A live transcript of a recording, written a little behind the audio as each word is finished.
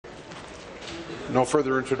No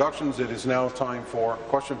further introductions. It is now time for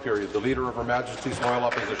question period. The Leader of Her Majesty's Loyal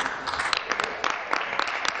Opposition.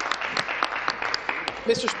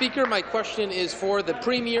 Mr. Speaker, my question is for the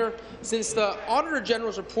Premier. Since the Auditor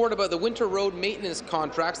General's report about the winter road maintenance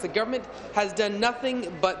contracts, the government has done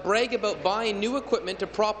nothing but brag about buying new equipment to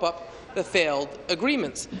prop up the failed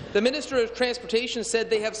agreements. The Minister of Transportation said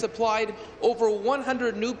they have supplied over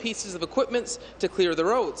 100 new pieces of equipment to clear the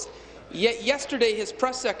roads. Yet yesterday, his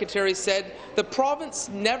press secretary said the province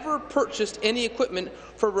never purchased any equipment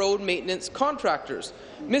for road maintenance contractors.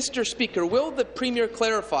 Mr. Speaker, will the Premier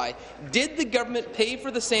clarify, did the government pay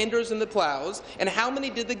for the sanders and the plows, and how many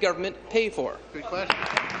did the government pay for? Good question.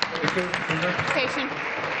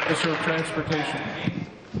 Minister of Transportation.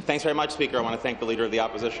 Thanks very much, Speaker. I want to thank the Leader of the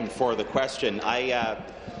Opposition for the question.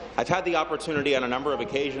 I've had the opportunity on a number of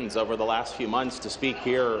occasions over the last few months to speak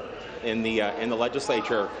here in the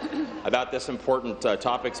legislature about this important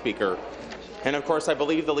topic, Speaker. And of course, I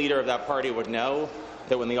believe the leader of that party would know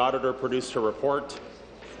that when the auditor produced her report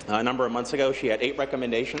a number of months ago, she had 8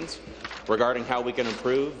 recommendations regarding how we can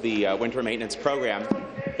improve the winter maintenance program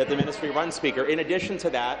that the ministry runs, Speaker. In addition to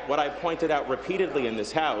that, what I pointed out repeatedly in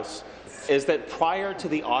this House is that prior to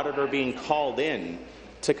the auditor being called in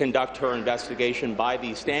to conduct her investigation by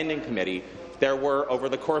the Standing Committee, there were, over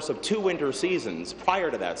the course of 2 winter seasons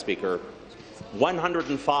prior to that, Speaker,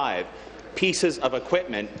 105 pieces of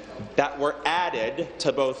equipment that were added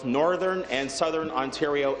to both Northern and Southern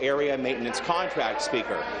Ontario area maintenance contracts,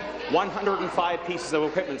 Speaker. 105 pieces of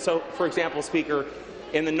equipment. So, for example, Speaker,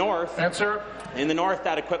 in the north,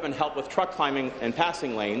 that equipment helped with truck climbing and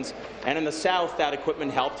passing lanes, and in the south, that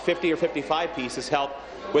equipment helped, 50 or 55 pieces helped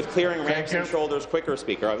with clearing ramps and shoulders quicker,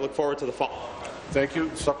 Speaker. I look forward to the fall. Thank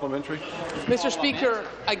you. Supplementary. Mr. Speaker,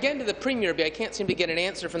 again to the Premier, but I can't seem to get an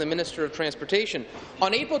answer from the Minister of Transportation.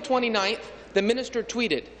 On April 29th, the Minister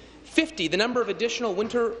tweeted, 50, the number of additional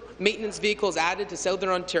winter maintenance vehicles added to Southern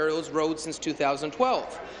Ontario's roads since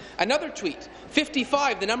 2012. Another tweet,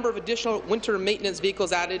 55, the number of additional winter maintenance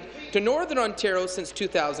vehicles added to Northern Ontario since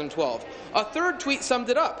 2012. A third tweet summed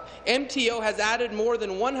it up. MTO has added more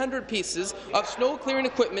than 100 pieces of snow clearing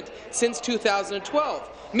equipment since 2012.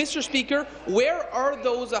 Mr. Speaker, where are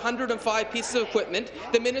those 105 pieces of equipment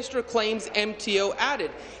the minister claims MTO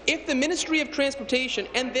added? If the Ministry of Transportation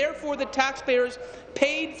and therefore the taxpayers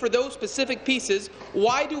paid for those specific pieces,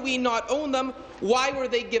 why do we not own them? Why were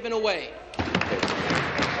they given away?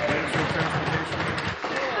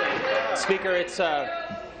 Speaker, it's a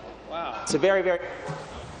very, very...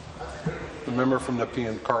 The member from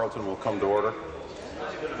Nepean Carleton will come to order.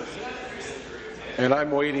 And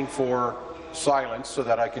I'm waiting for silence so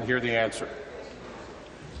that I can hear the answer.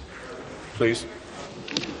 Please.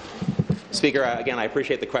 Speaker, again, I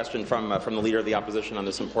appreciate the question from the Leader of the Opposition on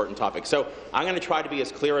this important topic. So I'm going to try to be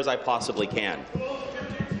as clear as I possibly can.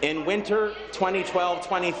 In winter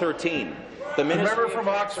 2012-2013, the member from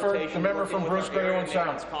Oxford, the member from Bruce Grey and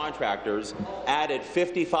Sound contractors added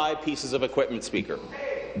 55 pieces of equipment, Speaker.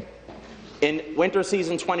 In winter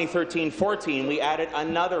season 2013-14, we added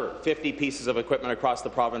another 50 pieces of equipment across the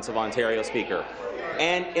province of Ontario, Speaker.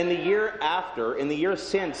 And in the year after, in the year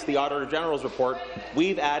since the Auditor General's report,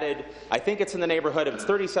 we've added, I think it's in the neighbourhood of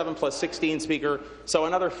 37 plus 16, Speaker, so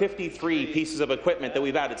another 53 pieces of equipment that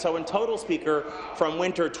we've added. So in total, Speaker, from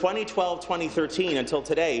winter 2012-2013 until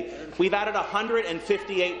today, we've added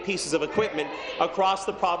 158 pieces of equipment across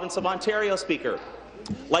the province of Ontario, Speaker.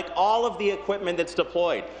 Like all of the equipment that's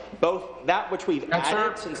deployed, both that which we've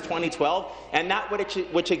added since 2012 and that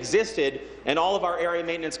which existed in all of our area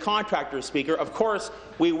maintenance contractors, Speaker. Of course,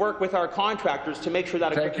 we work with our contractors to make sure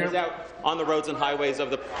that equipment is out on the roads and highways of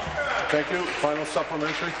the... Thank you. Final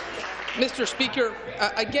supplementary. Mr. Speaker,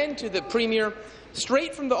 again to the Premier.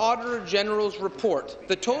 Straight from the Auditor General's report,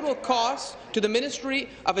 the total cost to the Ministry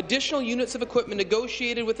of additional units of equipment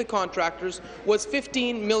negotiated with the contractors was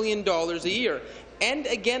 $15 million a year. And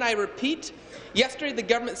again, I repeat, yesterday the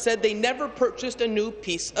government said they never purchased a new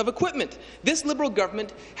piece of equipment. This Liberal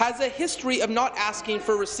government has a history of not asking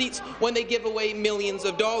for receipts when they give away millions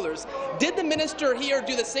of dollars. Did the minister here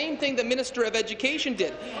do the same thing the Minister of Education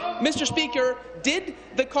did? Mr. Speaker, did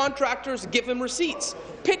the contractors give him receipts?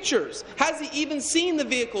 Pictures? Has he even seen the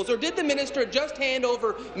vehicles, or did the minister just hand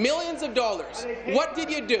over millions of dollars? What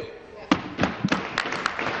did you do?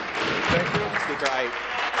 Thank you, Speaker.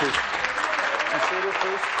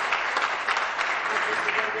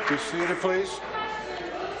 Be seated, please.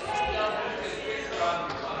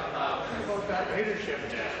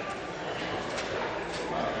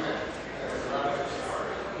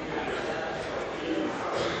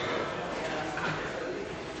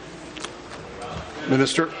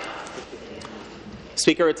 Minister.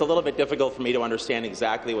 Speaker, it's a little bit difficult for me to understand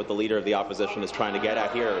exactly what the Leader of the Opposition is trying to get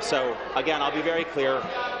at here. So, again, I'll be very clear.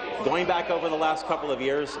 Going back over the last couple of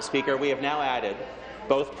years, Speaker, we have now added,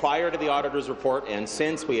 both prior to the auditor's report and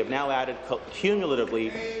since, we have now added cumulatively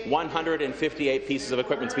 158 pieces of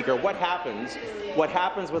equipment. Speaker, what happens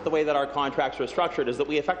with the way that our contracts are structured is that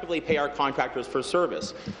we effectively pay our contractors for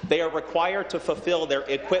service. They are required to fulfill their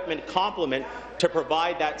equipment complement to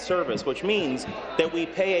provide that service, which means that we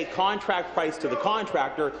pay a contract price to the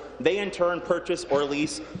contractor. They in turn purchase or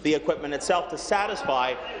lease the equipment itself to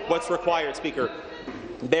satisfy what's required. Speaker,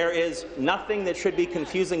 there is nothing that should be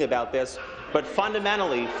confusing about this. But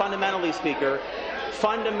fundamentally, Speaker,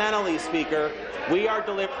 we are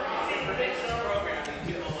delivering.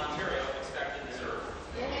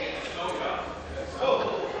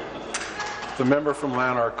 The member from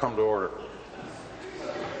Lanark come to order.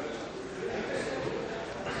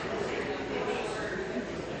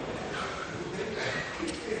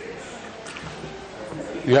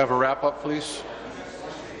 You have a wrap-up, please.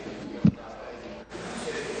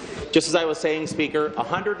 Just as I was saying, Speaker,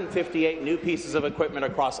 158 new pieces of equipment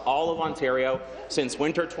across all of Ontario since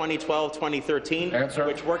winter 2012-2013,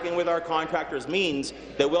 which, working with our contractors, means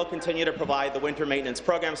that we'll continue to provide the winter maintenance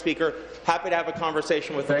program. Speaker, happy to have a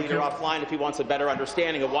conversation with the Leader offline if he wants a better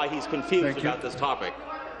understanding of why he's confused about this topic.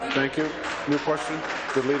 Thank you. New question,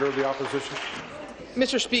 the Leader of the Opposition.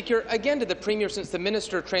 Mr. Speaker, again to the Premier, since the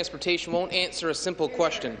Minister of Transportation won't answer a simple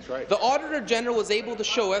question. Right. The Auditor General was able to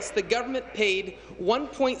show us the government paid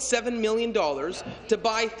 $1.7 million to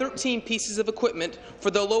buy 13 pieces of equipment for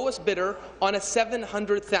the lowest bidder on a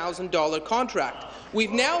 $700,000 contract.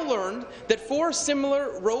 We've now learned that 4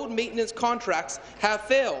 similar road maintenance contracts have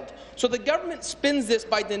failed. So the government spins this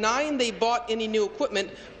by denying they bought any new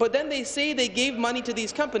equipment, but then they say they gave money to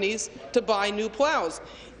these companies to buy new plows.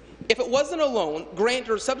 If it wasn't a loan, grant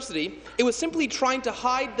or subsidy, it was simply trying to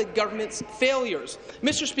hide the government's failures.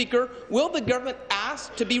 Mr. Speaker, will the government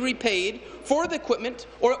ask to be repaid for the equipment,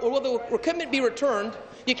 or will the equipment be returned?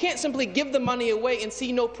 You can't simply give the money away and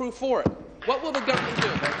see no proof for it. What will the government do?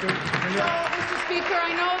 Mr. Speaker,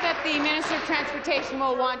 I know that the Minister of Transportation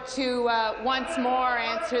will want to once more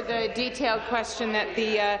answer the detailed question that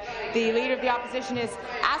the Leader of the Opposition is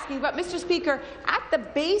asking. But, Mr. Speaker, at the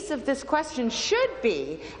base of this question should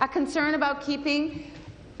be a concern about keeping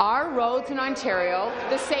our roads in Ontario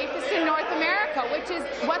the safest in North America, which is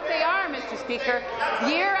what they are, Mr. Speaker,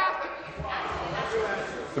 year after.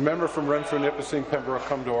 The member from Renfrew-Nipissing, Pembroke,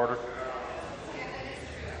 come to order.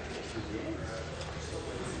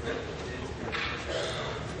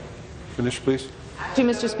 Finish, please.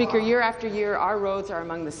 Mr. Speaker, year after year, our roads are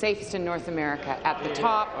among the safest in North America, at the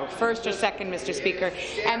top, or first or second, Mr. Speaker.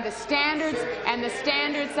 And the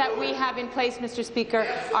standards that we have in place, Mr. Speaker,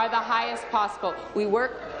 are the highest possible. We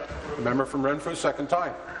work. The member from Renfrew, second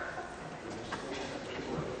time.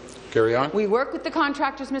 Carry on. We work with the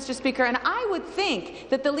contractors, Mr. Speaker, and I would think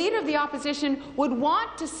that the Leader of the Opposition would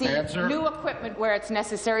want to see new equipment where it's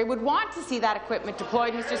necessary, would want to see that equipment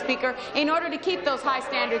deployed, Mr. Speaker, in order to keep those high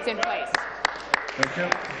standards in place. Thank you.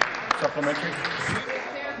 Supplementary.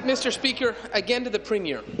 Mr. Speaker, again to the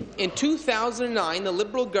Premier. In 2009, the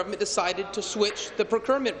Liberal government decided to switch the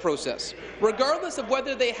procurement process. Regardless of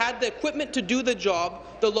whether they had the equipment to do the job,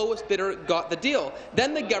 the lowest bidder got the deal.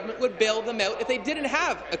 Then the government would bail them out if they didn't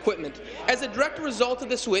have equipment. As a direct result of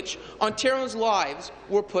the switch, Ontarians' lives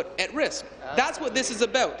were put at risk. That's what this is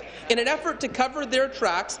about. In an effort to cover their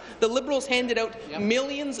tracks, the Liberals handed out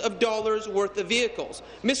millions of dollars worth of vehicles.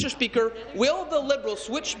 Mr. Speaker, will the Liberals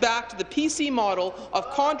switch back to the PC model of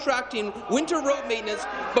contracting winter road maintenance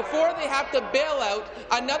before they have to bail out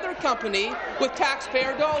another company with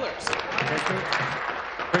taxpayer dollars?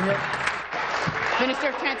 Minister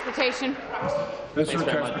of Transportation. Thanks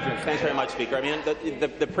very much, Speaker. I mean,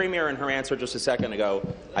 the Premier, in her answer just a second ago,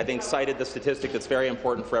 I think cited the statistic that's very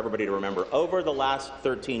important for everybody to remember. Over the last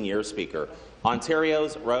 13 years, Speaker,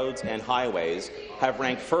 Ontario's roads and highways have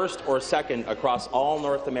ranked first or second across all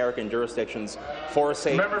North American jurisdictions for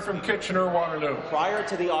safety. Member from Kitchener-Waterloo. Prior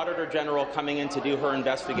to the Auditor General coming in to do her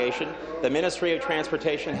investigation, the Ministry of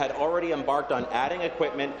Transportation had already embarked on adding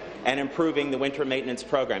equipment and improving the winter maintenance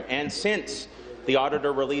program. And since the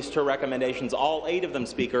Auditor released her recommendations, all 8 of them,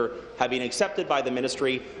 Speaker, have been accepted by the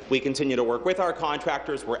Ministry. We continue to work with our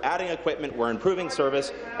contractors. We're adding equipment, we're improving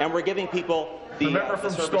service, and we're giving people the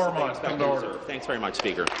service that they expect and deserve. Thanks very much,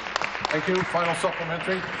 Speaker. Thank you. Final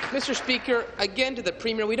supplementary. Mr. Speaker, again to the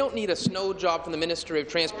Premier, we don't need a snow job from the Ministry of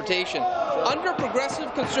Transportation. Under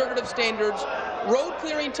progressive Conservative standards, road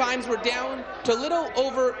clearing times were down to little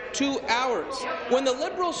over 2 hours. When the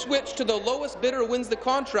Liberals switched to the lowest bidder wins the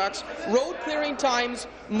contracts, road clearing times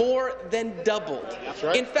more than doubled.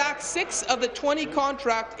 Right. In fact, 6 of the 20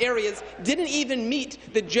 contract areas didn't even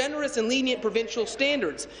meet the generous and lenient provincial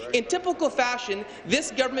standards. Right. In typical fashion,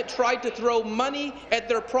 this government tried to throw money at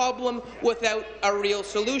their problem without a real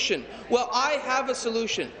solution. Well, I have a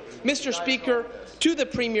solution. Mr. Speaker, to the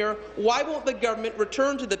Premier, why won't the government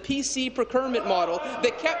return to the PC procurement model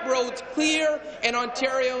that kept roads clear and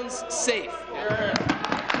Ontarians safe? Thank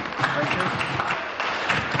you.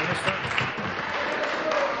 Minister.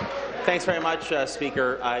 Thanks very much,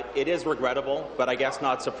 Speaker. It is regrettable, but I guess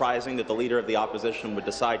not surprising that the Leader of the Opposition would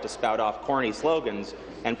decide to spout off corny slogans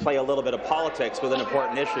and play a little bit of politics with an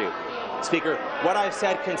important issue. Speaker, what I've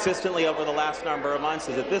said consistently over the last number of months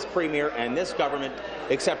is that this Premier and this government,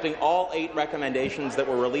 accepting all 8 recommendations that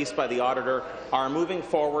were released by the Auditor, are moving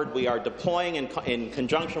forward. We are deploying in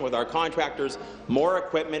conjunction with our contractors more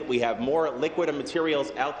equipment. We have more liquid and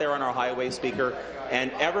materials out there on our highways, Speaker,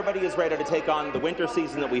 and everybody is ready to take on the winter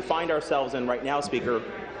season that we find ourselves in right now, Speaker.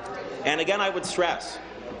 And again, I would stress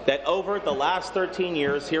that over the last 13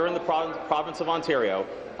 years here in the province of Ontario,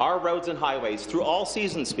 our roads and highways, through all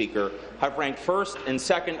seasons, Speaker, have ranked first and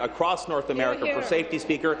second across North America for safety,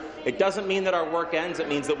 Speaker. It doesn't mean that our work ends. It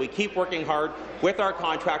means that we keep working hard with our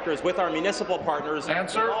contractors, with our municipal partners,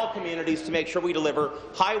 with all communities to make sure we deliver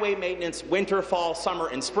highway maintenance winter, fall, summer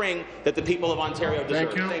and spring that the people of Ontario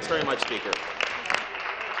deserve. Thanks very much, Speaker.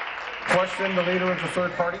 Question, the Leader of the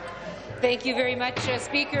Third Party. Thank you very much,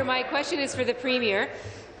 Speaker. My question is for the Premier.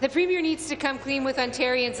 The Premier needs to come clean with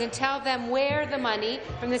Ontarians and tell them where the money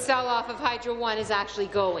from the sell-off of Hydro One is actually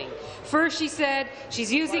going. First, she said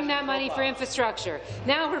she's using that money for infrastructure.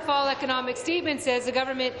 Now her fall economic statement says the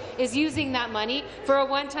government is using that money for a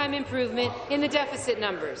one-time improvement in the deficit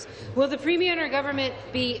numbers. Will the Premier and her government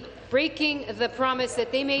be breaking the promise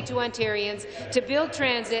that they made to Ontarians to build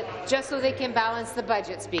transit just so they can balance the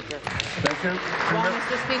budget, Speaker? Thank you. Well,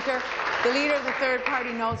 Mr. Speaker, the Leader of the Third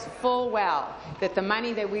Party knows full well that the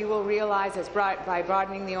money that we will realize by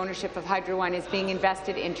broadening the ownership of Hydro One is being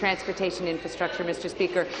invested in transportation infrastructure, Mr.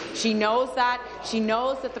 Speaker. She knows that. She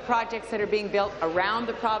knows that the projects that are being built around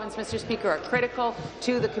the province, Mr. Speaker, are critical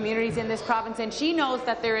to the communities in this province, and she knows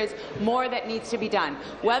that there is more that needs to be done.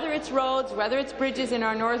 Whether it's roads, whether it's bridges in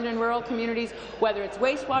our northern and rural communities, whether it's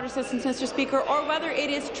wastewater systems, Mr. Speaker, or whether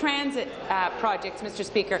it is transit projects, Mr.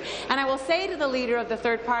 Speaker. And I will say to the Leader of the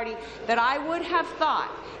Third Party that I would have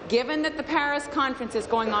thought, given that the Paris conference is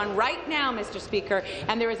going on right now, Mr. Speaker,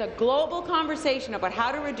 and there is a global conversation about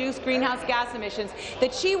how to reduce greenhouse gas emissions,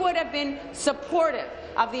 that she would have been supportive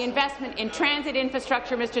of the investment in transit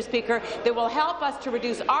infrastructure, Mr. Speaker, that will help us to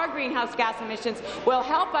reduce our greenhouse gas emissions, will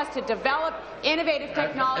help us to develop innovative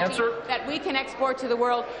technology that we can export to the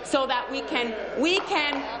world so that we can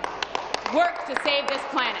work to save this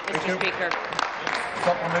planet, Mr. Speaker.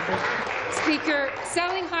 Speaker,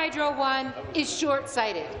 selling Hydro One is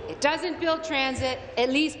short-sighted. It doesn't build transit. It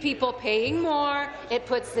leaves people paying more. It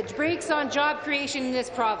puts the brakes on job creation in this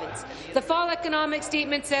province. The fall economic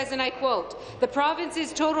statement says, and I quote, "The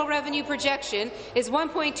province's total revenue projection is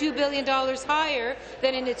 $1.2 billion higher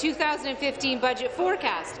than in the 2015 budget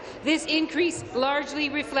forecast. This increase largely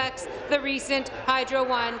reflects the recent Hydro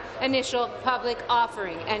One initial public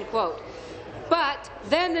offering." End quote. But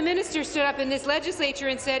then the minister stood up in this legislature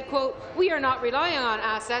and said, quote, "We are not relying on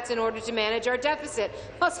assets in order to manage our deficit."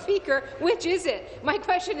 Well, Speaker, which is it? My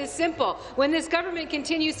question is simple. When this government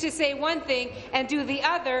continues to say one thing and do the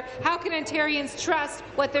other, how can Ontarians trust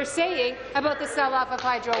what they're saying about the sell-off of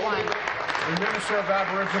Hydro One? The Minister of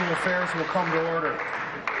Aboriginal Affairs will come to order.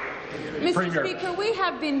 Mr. Speaker, we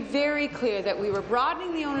have been very clear that we were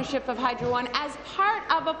broadening the ownership of Hydro One as part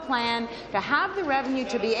of a plan to have the revenue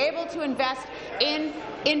to be able to invest in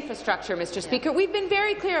infrastructure, Mr. Speaker. We've been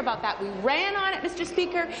very clear about that. We ran on it, Mr.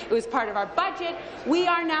 Speaker. It was part of our budget. We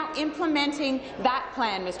are now implementing that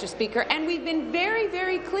plan, Mr. Speaker, and we've been very,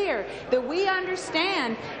 very clear that we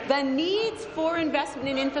understand the needs for investment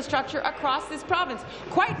in infrastructure across this province.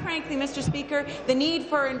 Quite frankly, Mr. Speaker, the need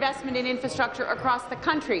for investment in infrastructure across the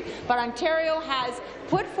country. But Ontario has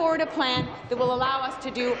put forward a plan that will allow us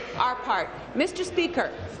to do our part. Mr.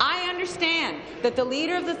 Speaker, I understand that the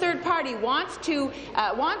Leader of the Third Party wants to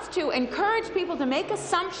encourage people to make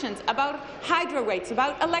assumptions about hydro rates,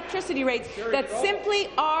 about electricity rates that simply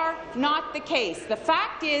are not the case. The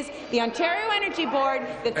fact is, the Ontario Energy Board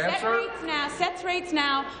that sets rates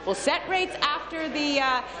now will set rates after the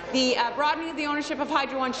broadening of the ownership of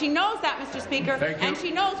Hydro One. She knows that, Mr. Speaker, and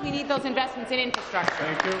she knows we need those investments in infrastructure.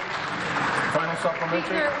 Thank you. Final supplementary.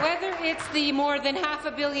 Speaker, whether it's the more than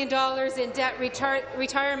 $500 million in debt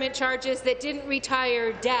retirement charges that didn't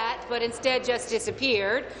retire debt but instead just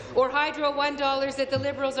disappeared, or Hydro $1 that the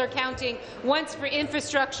Liberals are counting once for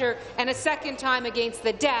infrastructure and a second time against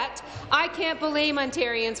the debt, I can't blame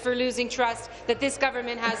Ontarians for losing trust that this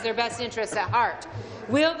government has their best interests at heart.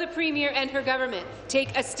 Will the Premier and her government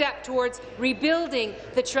take a step towards rebuilding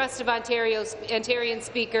the trust of Ontarian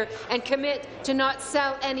Speaker and commit to not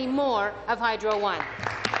sell any more of Hydro One?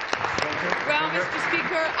 Well, Mr.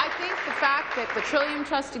 Speaker, I think the fact that the Trillium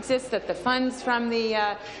Trust exists, that the funds from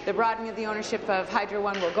the broadening of the ownership of Hydro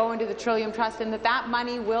One will go into the Trillium Trust, and that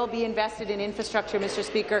money will be invested in infrastructure, Mr.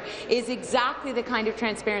 Speaker, is exactly the kind of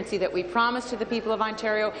transparency that we promised to the people of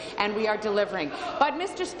Ontario, and we are delivering. But,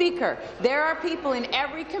 Mr. Speaker, there are people in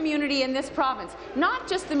every community in this province, not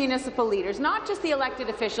just the municipal leaders, not just the elected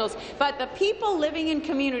officials, but the people living in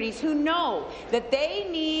communities who know that they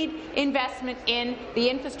need investment in the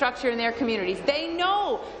infrastructure in their communities. They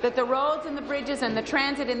know that the roads and the bridges and the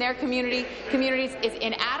transit in their communities is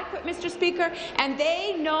inadequate, Mr. Speaker, and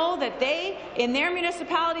they know that they, in their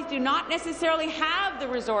municipalities, do not necessarily have the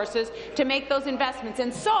resources to make those investments.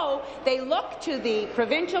 And so they look to the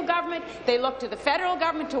provincial government, they look to the federal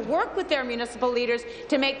government to work with their municipal leaders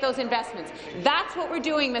to make those investments. That's what we're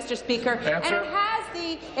doing, Mr. Speaker. Answer.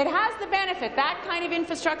 And it has the benefit, that kind of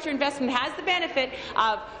infrastructure investment has the benefit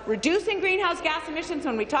of reducing greenhouse gas emissions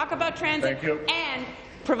when we talk about transit and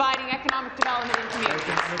providing economic development in communities.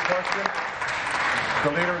 Thank you for the question. The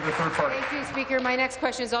Leader of the Third Party. Thank you, Speaker. My next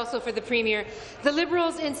question is also for the Premier. The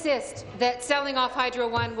Liberals insist that selling off Hydro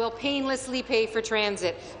One will painlessly pay for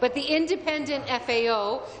transit, but the independent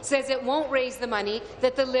FAO says it won't raise the money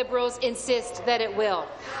that the Liberals insist that it will.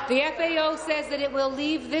 The FAO says that it will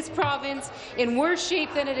leave this province in worse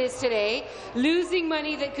shape than it is today, losing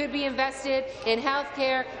money that could be invested in health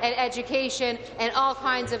care and education and all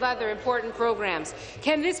kinds of other important programs.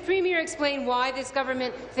 Can this Premier explain why this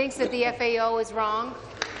government thinks that the FAO is wrong?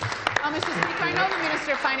 Mr. Speaker, I know the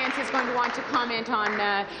Minister of Finance is going to want to comment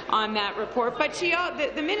on that report, but the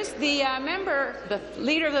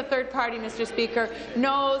Leader of the Third Party, Mr. Speaker,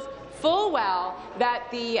 knows full well that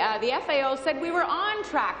the FAO said we were on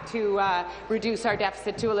track to reduce our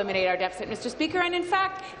deficit, to eliminate our deficit, Mr. Speaker, and in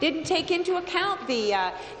fact didn't take into account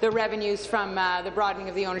the revenues from the broadening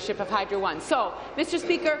of the ownership of Hydro One. So, Mr.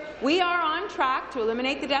 Speaker, we are on track to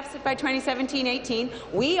eliminate the deficit by 2017-18.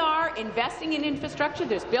 We are investing in infrastructure.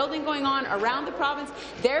 There's building going on around the province.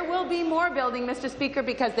 There will be more building, Mr. Speaker,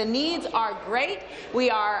 because the needs are great. We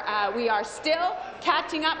are still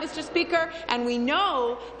catching up, Mr. Speaker, and we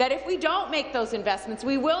know that if we don't make those investments,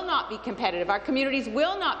 we will not be competitive. Our communities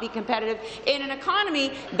will not be competitive in an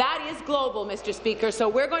economy that is global, Mr. Speaker. So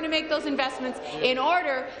we're going to make those investments in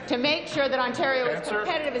order to make sure that Ontario is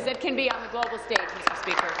competitive as it can be on the global stage, Mr.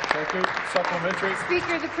 Speaker. Thank you. Supplementary.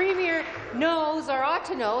 Speaker, the Premier knows, or ought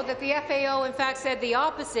to know, that the FAO in fact said the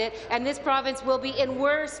opposite, and this province will be in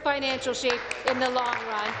worse financial shape in the long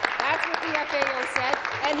run. That's what the FAO said,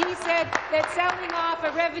 and he said that selling off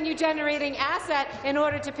a revenue-generating asset in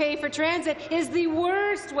order to pay for transit is the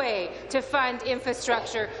worst way to fund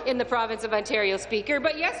infrastructure in the province of Ontario, Speaker.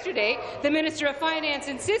 But yesterday, the Minister of Finance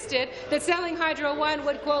insisted that selling Hydro One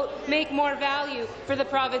would, quote, make more value for the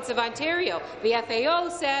province of Ontario. The FAO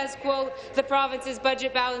says, quote, the province's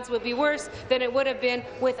budget balance would be worse than it would have been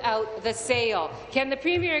without the sale. Can the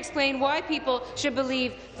Premier explain why people should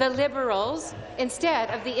believe the Liberals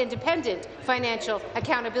instead of the independent financial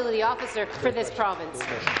accountability officer for this province?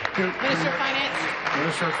 Minister of Finance.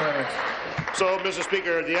 Minister of Finance. So, Mr.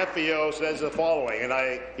 Speaker, the FAO says the following,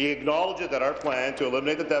 and he acknowledges that our plan to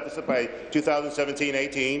eliminate the deficit by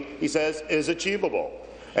 2017-18, he says, is achievable.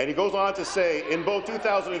 And he goes on to say, in both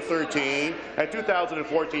 2013 and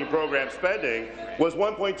 2014 program spending was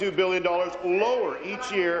 $1.2 billion lower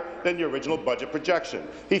each year than the original budget projection.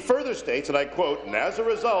 He further states, and I quote, and as a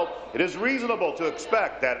result, it is reasonable to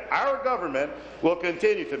expect that our government will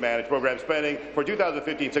continue to manage program spending for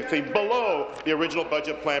 2015-16 below the original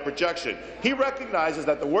budget plan projection. He recognizes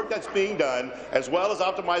that the work that's being done, as well as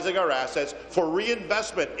optimizing our assets for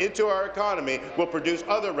reinvestment into our economy, will produce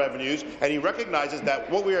other revenues, and he recognizes that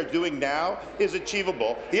what we are doing now is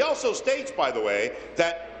achievable. He also states, by the way,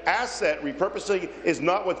 that asset repurposing is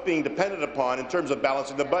not what's being depended upon in terms of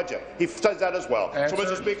balancing the budget. He says that as well. Answer. So,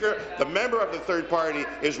 Mr. Speaker, the member of the third party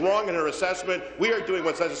is wrong in her assessment. We are doing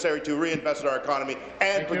what's necessary to reinvest in our economy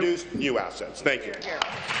and produce new assets. Thank you.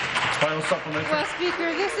 Final supplementary. Well,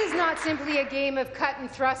 Speaker, this is not simply a game of cut and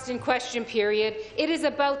thrust and question period. It is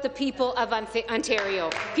about the people of Ontario,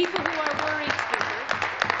 people who are worried, Speaker.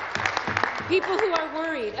 people who are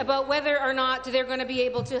worried about whether or not they're going to be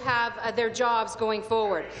able to have their jobs going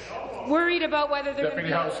forward, worried about whether they're going to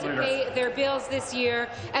be able to pay their bills this year,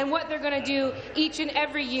 and what they're going to do each and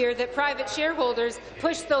every year that private shareholders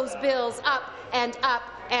push those bills up and up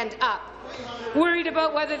and up. Worried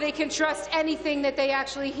about whether they can trust anything that they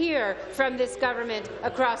actually hear from this government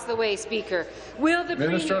across the way, Speaker. Will the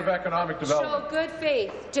Minister of Economic Development show good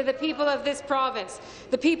faith to the people of this province,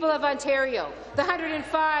 the people of Ontario,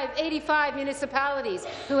 the 85 municipalities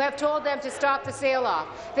who have told them to stop the sale-off,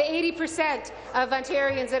 the 80% of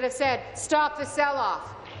Ontarians that have said stop the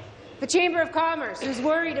sell-off, the Chamber of Commerce, who's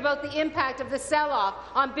worried about the impact of the sell-off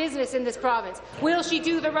on business in this province? Will she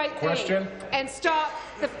do the right thing and stop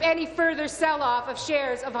any further sell-off of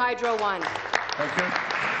shares of Hydro One? Thank you.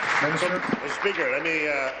 Minister. Mr. Speaker, let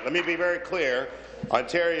me be very clear.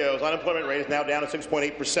 Ontario's unemployment rate is now down to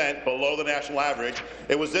 6.8%, below the national average.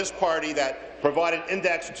 It was this party that provided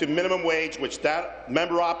index to minimum wage, which that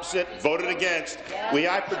member opposite voted against. We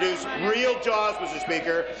have produced real jobs, Mr.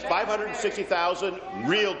 Speaker, 560,000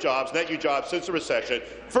 real jobs, net new jobs, since the recession.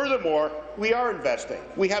 Furthermore, we are investing.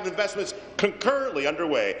 We have investments concurrently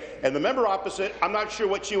underway. And the member opposite, I'm not sure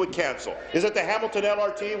what she would cancel. Is it the Hamilton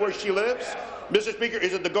LRT where she lives? Mr. Speaker,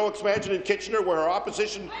 is it the GO expansion in Kitchener, where her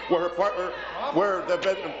opposition, where her partner, where the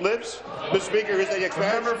lives? Mr. Speaker, is it the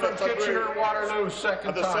expansion from Kitchener, Waterloo,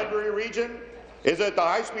 of the Sudbury region? Is it the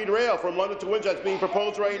high-speed rail from London to Windsor that's being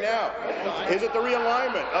proposed right now? Is it the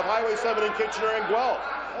realignment of Highway 7 in Kitchener and Guelph?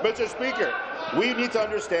 Mr. Speaker, we need to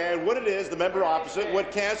understand what it is the member opposite would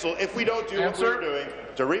cancel if we don't do what we're doing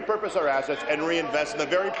to repurpose our assets and reinvest in the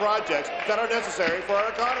very projects that are necessary for our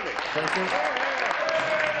economy. Thank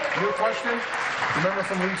you. New question? The member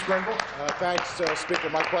from Leeds Grenville. Thanks, Speaker.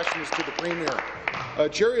 My question is to the Premier.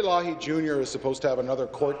 Jerry Lougheed Jr. is supposed to have another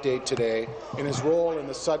court date today in his role in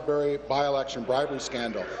the Sudbury by-election bribery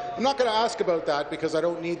scandal. I'm not going to ask about that because I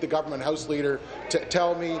don't need the government House Leader to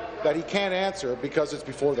tell me that he can't answer because it's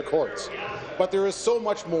before the courts. But there is so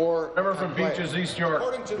much more. Member from Beaches, East York.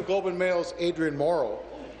 According to the Globe and Mail's Adrian Morrow,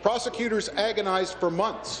 prosecutors agonized for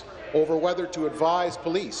months over whether to advise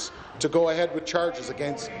police to go ahead with charges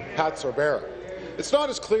against Pat Sorbara. It's not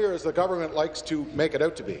as clear as the government likes to make it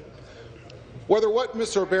out to be. Whether what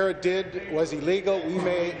Ms. Sorbara did was illegal, we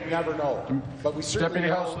may never know, but we certainly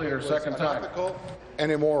know House Leader, it was second time. unethical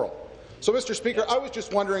and immoral. So, Mr. Speaker, I was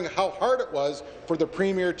just wondering how hard it was for the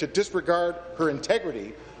Premier to disregard her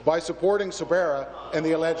integrity by supporting Sorbara and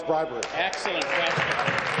the alleged bribery. Excellent question.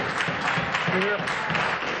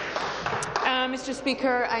 Mr.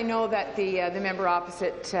 Speaker, I know that the member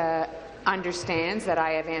opposite understands that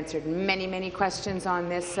I have answered many questions on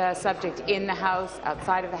this subject in the House,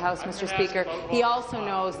 outside of the House, Mr. Speaker. He also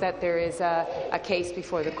knows that there is a case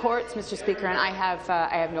before the courts, Mr. Speaker, and I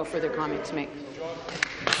have no further comment to make.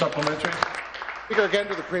 Supplementary. Speaker, again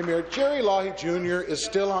to the Premier. Jerry Lougheed Jr. is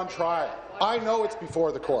still on trial. I know it's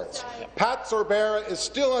before the courts. Pat Sorbara is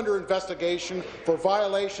still under investigation for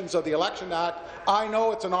violations of the Election Act. I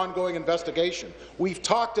know it's an ongoing investigation. We've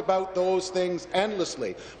talked about those things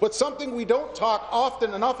endlessly. But something we don't talk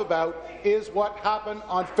often enough about is what happened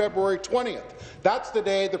on February 20th. That's the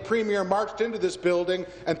day the Premier marched into this building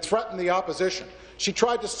and threatened the opposition. She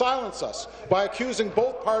tried to silence us by accusing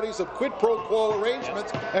both parties of quid pro quo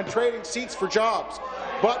arrangements and trading seats for jobs.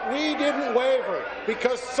 But we didn't waver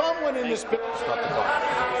because someone in this building...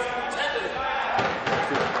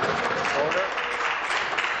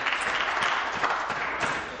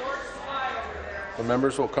 The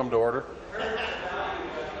members will come to order.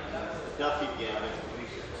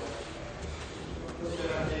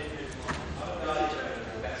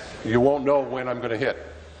 You won't know when I'm going to hit.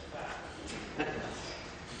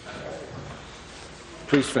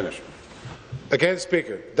 Please finish. Again,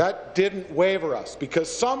 Speaker, that didn't waver us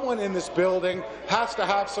because someone in this building has to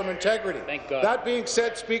have some integrity. Thank God. That being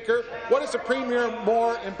said, Speaker, what is the Premier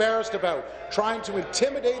more embarrassed about? Trying to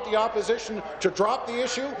intimidate the opposition to drop the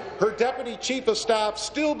issue, her Deputy Chief of Staff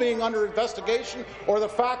still being under investigation, or the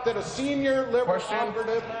fact that a senior Liberal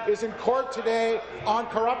operative is in court today on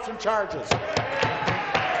corruption charges?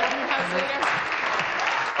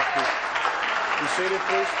 Be seated,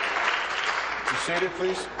 please. Be seated,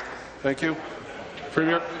 please. Thank you.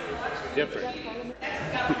 Premier.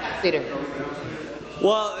 Leader.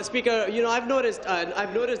 Well, Speaker, you know, I've noticed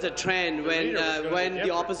a trend when the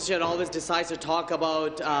opposition always decides to talk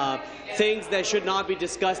about things that should not be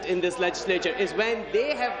discussed in this legislature is when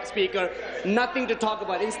they have, Speaker, nothing to talk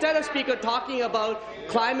about. Instead of, Speaker, talking about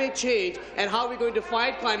climate change and how we're going to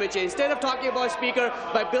fight climate change, instead of talking about, Speaker,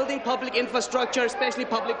 by building public infrastructure, especially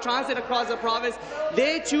public transit across the province,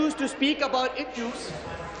 they choose to speak about issues.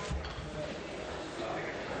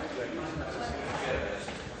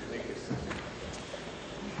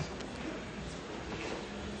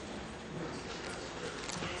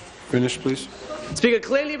 Finish, please. Speaker,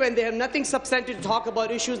 clearly when they have nothing substantive to talk about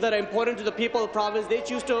issues that are important to the people of the province, they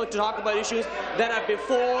choose to talk about issues that are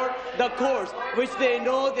before the courts, which they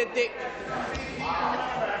know that they...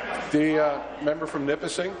 The member from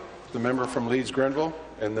Nipissing, the member from Leeds-Grenville,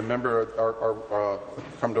 and the member are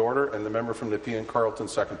come to order, and the member from Nepean-Carleton,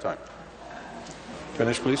 second time.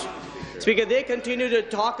 Finish, please. Speaker, they continue to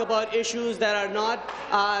talk about issues that are not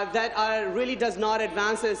really does not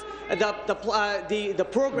advance the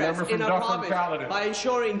progress in our province by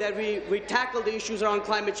ensuring that we tackle the issues around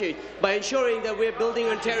climate change, by ensuring that we're building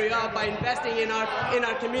Ontario up, by investing in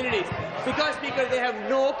our communities. Because, Speaker, they have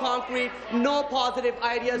no concrete, no positive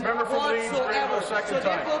ideas whatsoever. So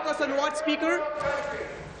they focus on what, Speaker?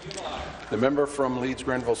 The member from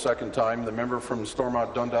Leeds-Grenville, second time. The member from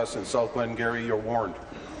Stormont, Dundas, and South Glengarry, you're warned.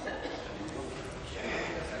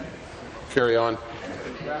 Carry on.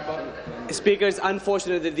 Speaker, it's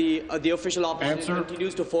unfortunate that the official opposition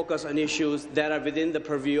continues to focus on issues that are within the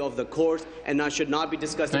purview of the courts and should not be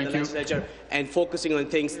discussed in the legislature, and focusing on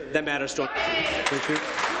things that matter strongly. Thank you.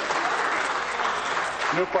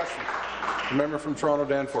 New question. The member from Toronto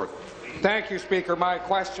Danforth. Thank you, Speaker. My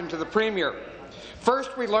question to the Premier.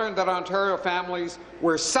 First, we learned that Ontario families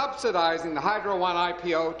were subsidizing the Hydro One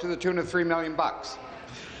IPO to the tune of $3 million.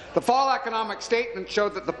 The fall economic statement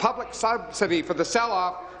showed that the public subsidy for the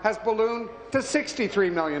sell-off has ballooned to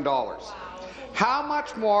 $63 million. How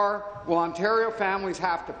much more will Ontario families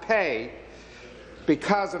have to pay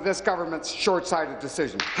because of this government's short-sighted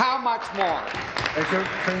decision? How much more? Thank you.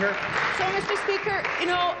 Premier. So, Mr. Speaker, you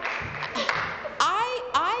know,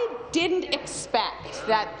 I didn't expect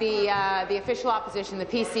that the official opposition, the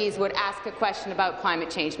PCs, would ask a question about climate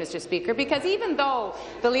change, Mr. Speaker, because even though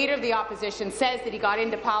the Leader of the Opposition says that he got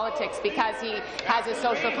into politics because he has a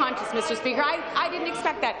social conscience, Mr. Speaker, I didn't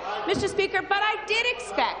expect that, Mr. Speaker, but I did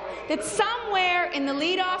expect that somewhere in the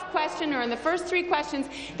lead-off question or in the first three questions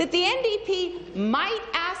that the NDP might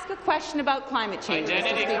ask a question about climate change,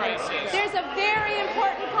 Mr. Speaker. There's a very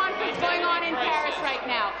important conference going on in Paris right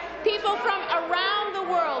now. People from around the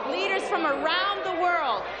world, leaders from around the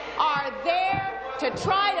world, are there to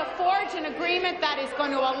try to forge an agreement that is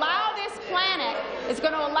going to allow this planet, is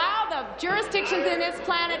going to allow the jurisdictions in this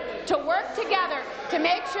planet to work together to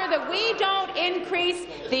make sure that we don't increase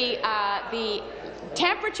the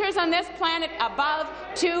temperatures on this planet above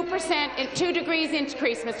 2%, 2 degrees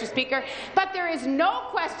increase, Mr. Speaker. But there is no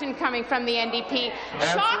question coming from the NDP,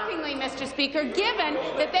 shockingly, Mr. Speaker, given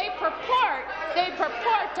that they purport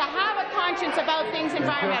to have a conscience about things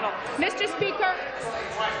environmental. Mr. Speaker.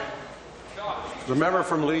 The member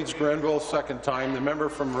from Leeds-Grenville, second time. The member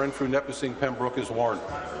from Renfrew, Nipissing, Pembroke is warned.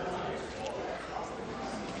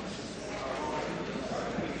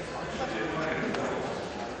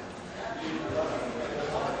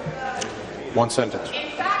 One sentence.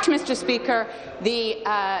 In fact, Mr. Speaker, the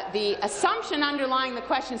assumption underlying the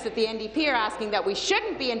questions that the NDP are asking, that we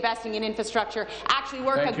shouldn't be investing in infrastructure, actually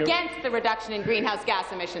work against the reduction in greenhouse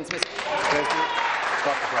gas emissions, Mr. Speaker. Thank you.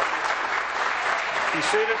 Stop the clock. Be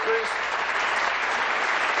seated, please.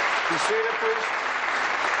 Be seated, please.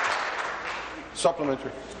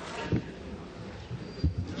 Supplementary.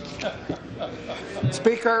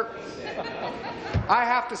 Speaker, I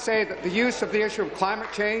have to say that the use of the issue of climate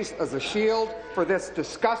change as a shield for this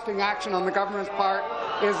disgusting action on the government's part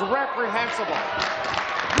is reprehensible.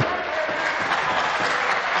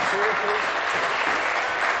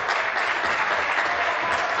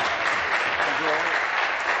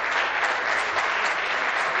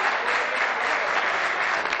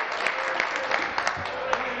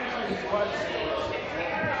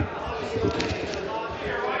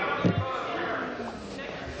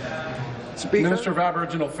 Speaker, Minister of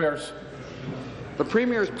Aboriginal Affairs. The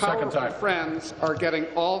Premier's powerful friends are getting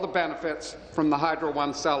all the benefits from the Hydro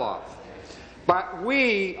One sell-off, but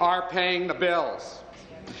we are paying the bills.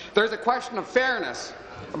 There's a question of fairness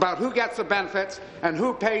about who gets the benefits and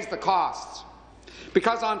who pays the costs,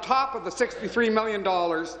 because on top of the $63 million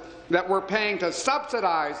that we're paying to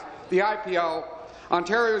subsidize the IPO,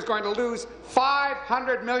 Ontario is going to lose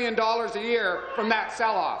 $500 million a year from that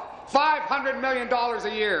sell-off. $500 million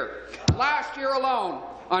a year. Last year alone,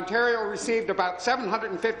 Ontario received about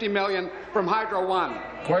 $750 million from Hydro One.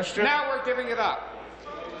 Question. Now we're giving it up.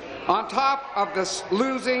 On top of this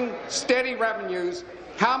losing steady revenues,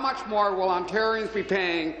 how much more will Ontarians be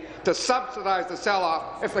paying to subsidize the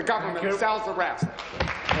sell-off if the government sells the rest?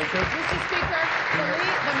 Mr. Speaker,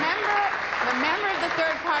 The member of the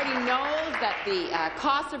third party knows that the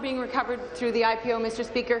costs are being recovered through the IPO, Mr.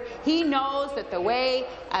 Speaker. He knows that the way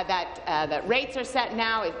that rates are set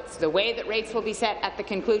now, it's the way that rates will be set at the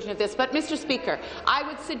conclusion of this. But, Mr. Speaker, I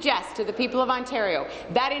would suggest to the people of Ontario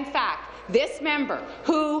that, in fact, this member,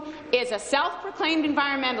 who is a self-proclaimed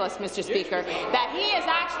environmentalist, Mr. Speaker, that he is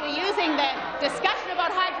actually using the discussion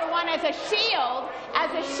about Hydro One as a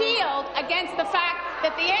shield against the fact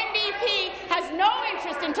that the NDP has no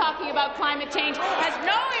interest in talking about climate change, has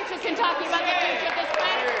no interest in talking about the future of this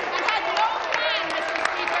planet, and has no plan, Mr.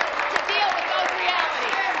 Speaker, to deal with those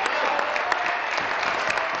realities.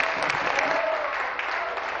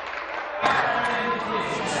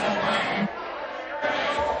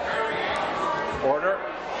 Order.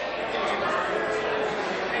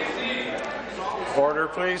 Order,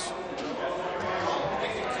 please.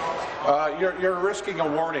 You're risking a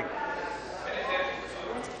warning.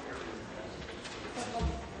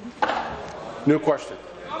 New question.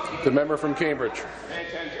 The member from Cambridge.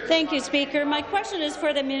 Thank you, Speaker. My question is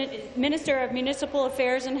for the Minister of Municipal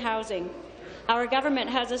Affairs and Housing. Our government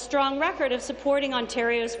has a strong record of supporting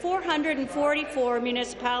Ontario's 444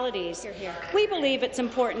 municipalities. We believe it's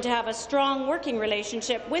important to have a strong working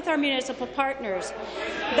relationship with our municipal partners.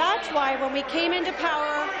 That's why when we came into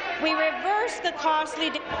power, we reversed the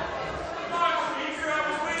costly...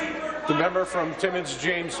 The member from Timmins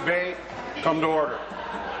James Bay, come to order.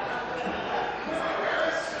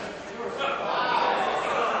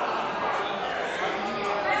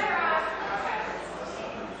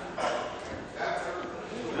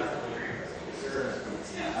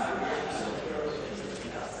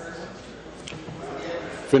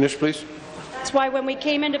 Finish, please. That's why when we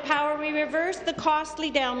came into power, we reversed the costly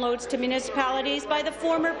downloads to municipalities by the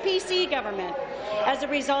former PC government. As a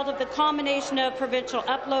result of the combination of provincial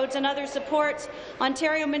uploads and other supports,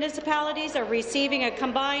 Ontario municipalities are receiving a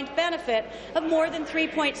combined benefit of more than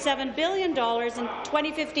 $3.7 billion in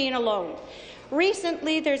 2015 alone.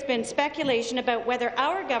 Recently, there's been speculation about whether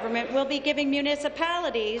our government will be giving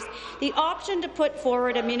municipalities the option to put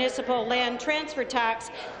forward a municipal land transfer tax,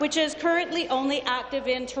 which is currently only active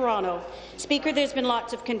in Toronto. Speaker, there's been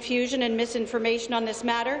lots of confusion and misinformation on this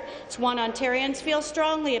matter. It's one Ontarians feel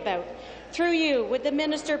strongly about. Through you, would the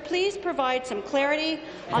minister please provide some clarity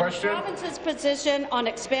on the province's position on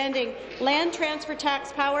expanding land transfer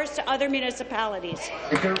tax powers to other municipalities?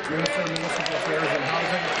 Thank you. Minister of Municipal Affairs and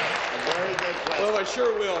Housing. Well, I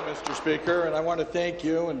sure will, Mr. Speaker, and I want to thank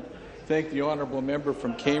you and thank the honourable member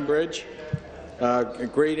from Cambridge, a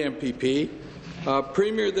great MPP.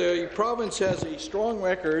 Premier, the province has a strong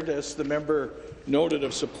record, as the member noted,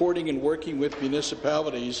 of supporting and working with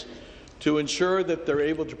municipalities to ensure that they're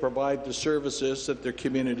able to provide the services that their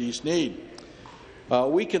communities need.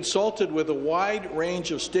 We consulted with a wide range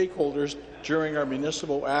of stakeholders during our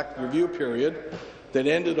Municipal Act review period that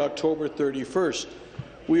ended October 31st.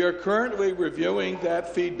 We are currently reviewing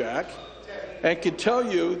that feedback and can tell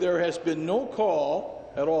you there has been no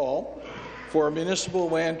call at all for a municipal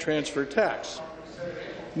land transfer tax,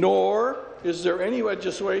 nor is there any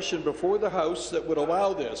legislation before the House that would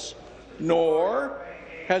allow this, nor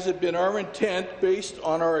has it been our intent, based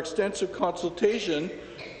on our extensive consultation,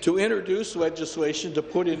 to introduce legislation to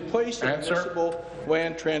put in place a municipal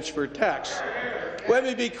land transfer tax. Let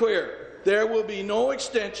me be clear. There will be no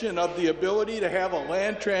extension of the ability to have a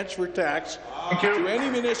land transfer tax to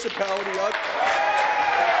any municipality. Be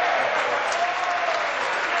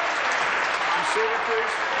seated,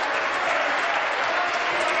 please.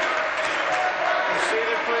 Be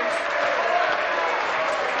seated, please.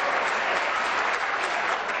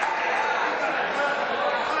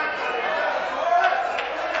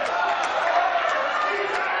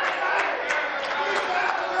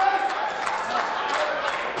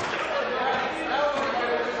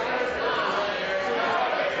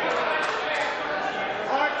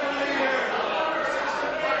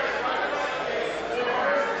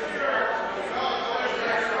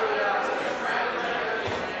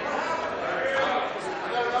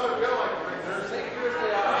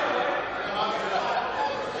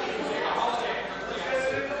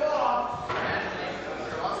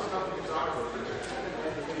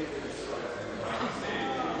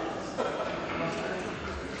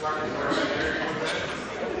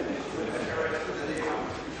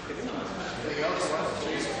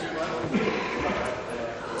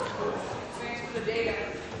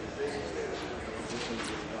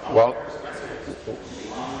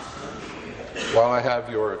 While I have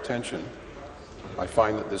your attention, I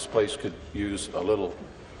find that this place could use a little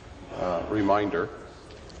reminder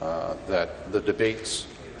that the debates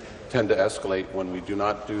tend to escalate when we do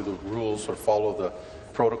not do the rules or follow the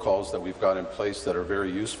protocols that we've got in place that are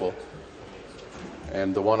very useful.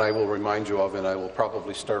 And the one I will remind you of, and I will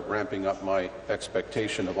probably start ramping up my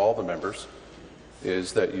expectation of all the members,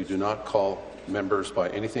 is that you do not call members by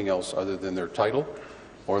anything else other than their title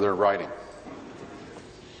or their riding.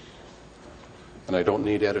 And I don't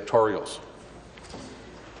need editorials.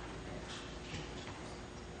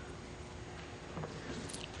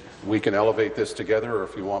 We can elevate this together, or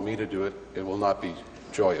if you want me to do it, it will not be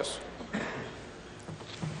joyous.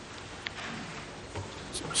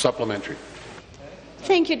 Supplementary.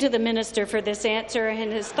 Thank you to the Minister for this answer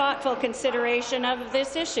and his thoughtful consideration of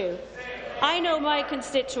this issue. I know my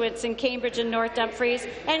constituents in Cambridge and North Dumfries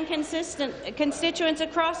and constituents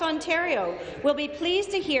across Ontario will be pleased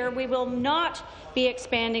to hear we will not be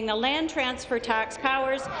expanding the land transfer tax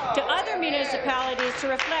powers to other municipalities to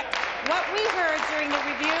reflect what we heard during the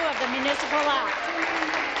review of the Municipal Act.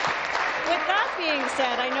 With that being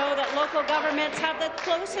said, I know that local governments have the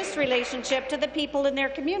closest relationship to the people in their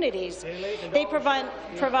communities. They provide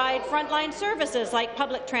frontline services like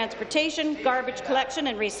public transportation, garbage collection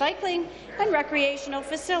and recycling, and recreational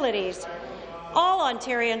facilities. All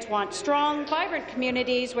Ontarians want strong, vibrant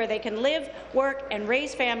communities where they can live, work and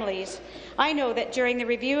raise families. I know that during the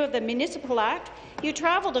review of the Municipal Act, you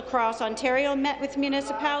travelled across Ontario and met with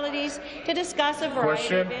municipalities to discuss a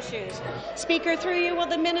variety of issues. Speaker, through you, will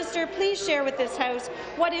the Minister please share with this House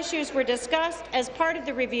what issues were discussed as part of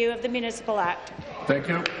the review of the Municipal Act? Thank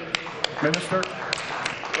you. Minister.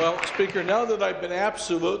 Well, Speaker, now that I've been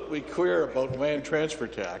absolutely clear about land transfer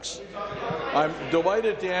tax, I'm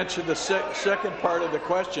delighted to answer the second part of the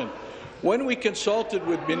question. When we consulted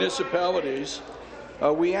with municipalities,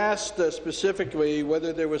 we asked specifically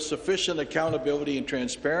whether there was sufficient accountability and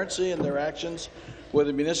transparency in their actions,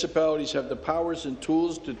 whether municipalities have the powers and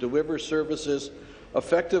tools to deliver services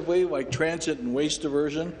effectively, like transit and waste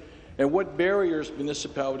diversion, and what barriers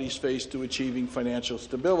municipalities face to achieving financial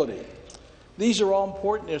stability. These are all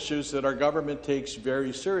important issues that our government takes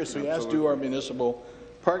very seriously, as do our municipal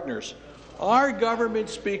partners. Our government,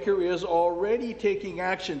 Speaker, is already taking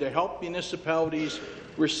action to help municipalities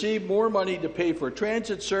receive more money to pay for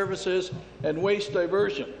transit services and waste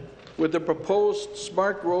diversion with the proposed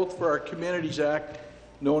Smart Growth for Our Communities Act,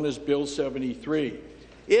 known as Bill 73.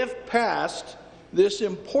 If passed, this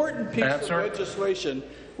important piece of legislation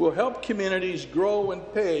will help communities grow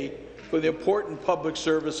and pay for the important public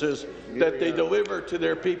services that they deliver to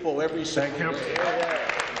their people every single day.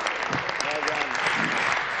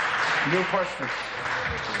 New question.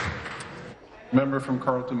 Member from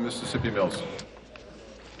Carleton, Mississippi Mills.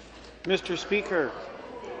 Mr. Speaker,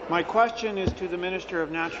 my question is to the Minister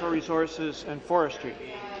of Natural Resources and Forestry.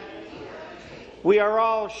 We are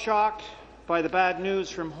all shocked by the bad news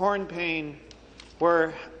from Hornpain,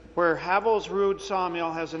 where Havel's Rood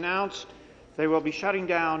Sawmill has announced they will be shutting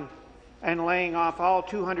down and laying off all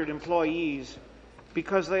 200 employees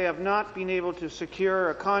because they have not been able to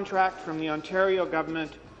secure a contract from the Ontario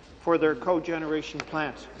government for their cogeneration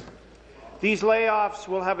plant. These layoffs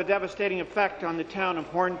will have a devastating effect on the town of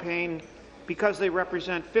Hornpain because they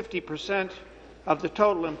represent 50% of the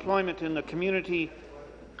total employment in the community,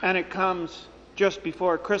 and it comes just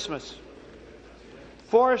before Christmas.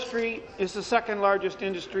 Forestry is the second largest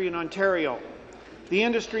industry in Ontario. The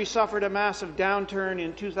industry suffered a massive downturn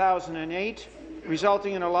in 2008,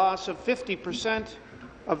 resulting in a loss of 50%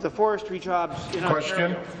 of the forestry jobs in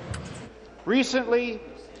Ontario. Recently,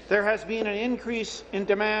 there has been an increase in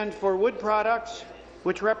demand for wood products,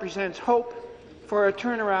 which represents hope for a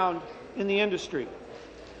turnaround in the industry.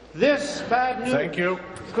 This bad news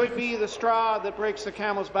could be the straw that breaks the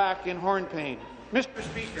camel's back in Hornpain. Mr.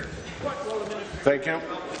 Speaker, what will the Minister do to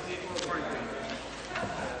help the people of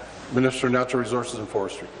Hornpain? Minister of Natural Resources and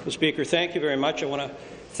Forestry. Mr. Speaker, thank you very much. I want to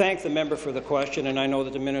thank the member for the question, and I know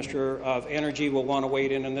that the Minister of Energy will want to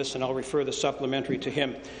weigh in on this, and I'll refer the supplementary to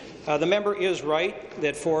him. The member is right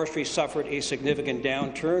that forestry suffered a significant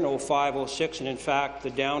downturn, 05-06, and in fact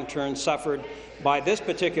the downturn suffered by this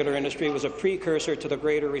particular industry was a precursor to the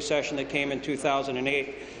greater recession that came in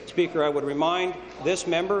 2008. Speaker, I would remind this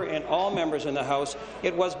member and all members in the House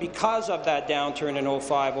it was because of that downturn in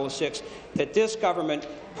 05-06 that this government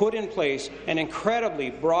put in place an incredibly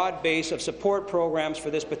broad base of support programs for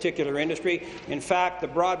this particular industry. In fact, the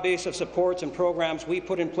broad base of supports and programs we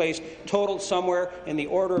put in place totaled somewhere in the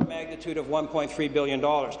order of magnitude of $1.3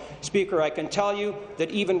 billion. Speaker, I can tell you that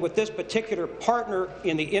even with this particular partner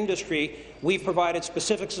in the industry, we've provided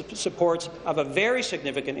specific supports of a very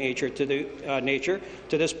significant nature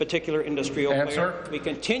to this particular industrial player. We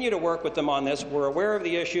continue to work with them on this. We're aware of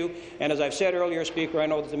the issue, and as I've said earlier, Speaker, I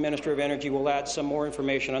know that the Minister of Energy will add some more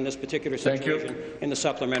information on this particular situation in the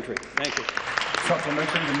supplementary. Thank you.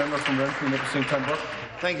 Supplementary, the member from Renfrew, St. Brook.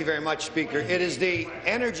 Thank you very much, Speaker. It is the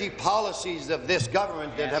energy policies of this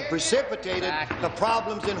government that have precipitated the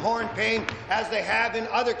problems in Hornpain, as they have in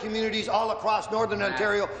other communities all across Northern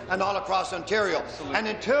Ontario and all across Ontario. And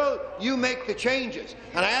until you make the changes,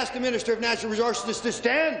 and I ask the Minister of Natural Resources to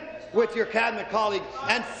stand with your cabinet colleague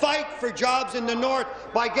and fight for jobs in the north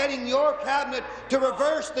by getting your cabinet to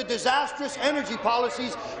reverse the disastrous energy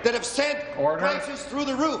policies that have sent prices through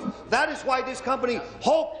the roof. That is why this company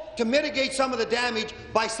hoped to mitigate some of the damage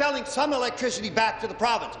by selling some electricity back to the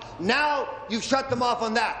province. Now you've shut them off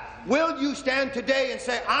on that. Will you stand today and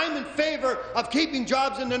say, I'm in favour of keeping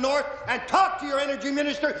jobs in the north, and talk to your energy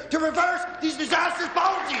minister to reverse these disastrous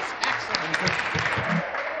policies?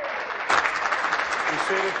 Be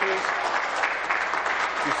seated, please.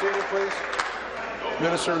 Be seated, please.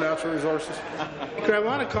 Minister of Natural Resources. I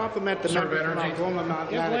want to compliment the member from Algoma,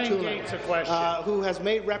 Manitoulin, who has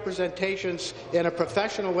made representations in a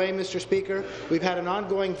professional way, Mr. Speaker. We've had an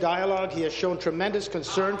ongoing dialogue. He has shown tremendous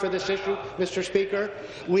concern for this issue, Mr. Speaker.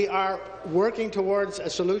 We are working towards a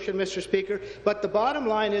solution, Mr. Speaker. But the bottom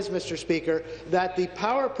line is, Mr. Speaker, that the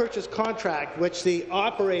power purchase contract, which the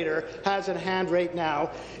operator has in hand right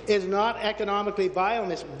now, is not economically viable,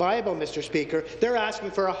 Mr. Speaker. They're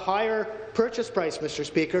asking for a higher purchase price, Mr.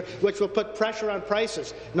 Speaker, which will put pressure on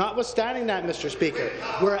prices. Notwithstanding that, Mr. Speaker,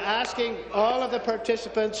 we're asking all of the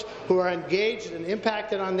participants who are engaged and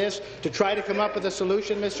impacted on this to try to come up with a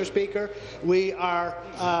solution, Mr. Speaker. We are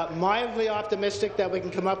mildly optimistic that we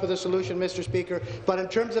can come up with a solution, Mr. Speaker, but in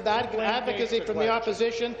terms of advocacy from the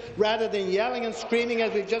opposition, rather than yelling and screaming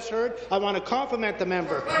as we've just heard, I want to compliment the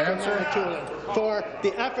member for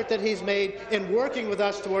the effort that he's made in working with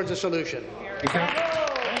us towards a solution.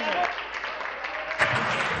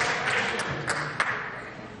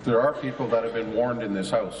 There are people that have been warned in this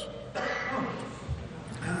House.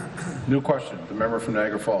 New question, the member from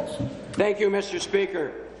Niagara Falls. Thank you, Mr.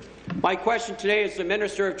 Speaker. My question today is the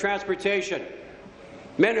Minister of Transportation.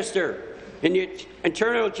 Minister, in the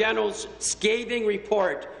Attorney General's scathing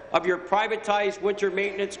report of your privatized winter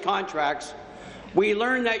maintenance contracts, we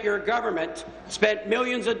learned that your government spent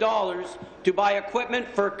millions of dollars to buy equipment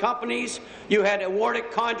for companies you had awarded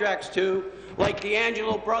contracts to, like the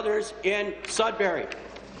Angelo Brothers in Sudbury.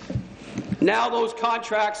 Now those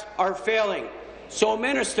contracts are failing. So,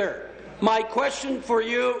 Minister, my question for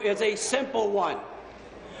you is a simple one.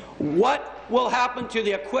 What will happen to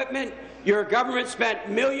the equipment your government spent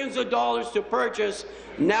millions of dollars to purchase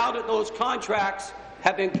now that those contracts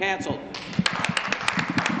have been cancelled?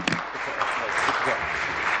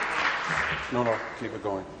 No, keep it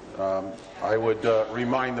going. I would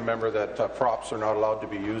remind the member that props are not allowed to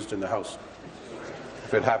be used in the House.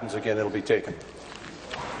 If it happens again, it'll be taken.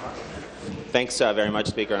 Thanks very much,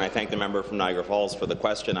 Speaker, and I thank the member from Niagara Falls for the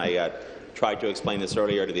question. I tried to explain this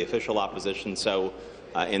earlier to the official opposition. So,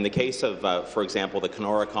 in the case of, for example, the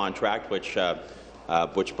Kenora contract, which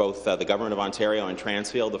both the Government of Ontario and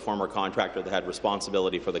Transfield, the former contractor that had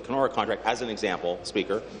responsibility for the Kenora contract, as an example,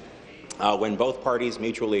 Speaker, when both parties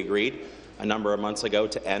mutually agreed a number of months ago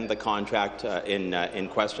to end the contract in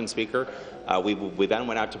question, Speaker, we then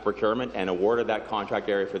went out to procurement and awarded that contract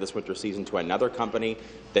area for this winter season to another company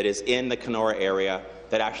that is in the Kenora area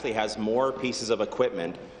that actually has more pieces of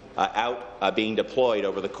equipment being deployed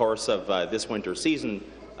over the course of this winter season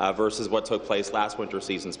versus what took place last winter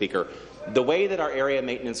season, Speaker. The way that our area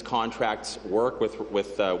maintenance contracts work with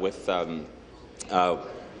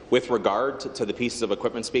regard to the pieces of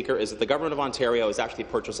equipment, Speaker, is that the Government of Ontario is actually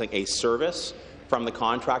purchasing a service from the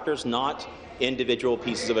contractors, not individual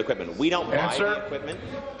pieces of equipment. We don't buy the equipment.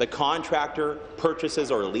 The contractor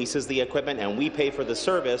purchases or leases the equipment, and we pay for the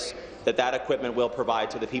service that equipment will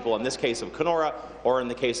provide to the people, in this case of Kenora, or in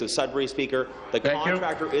the case of Sudbury, Speaker. The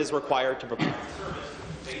contractor is required to provide service.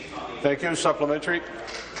 Thank you. Supplementary.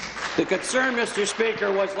 The concern, Mr.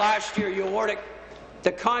 Speaker, was last year you awarded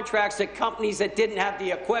the contracts to companies that didn't have the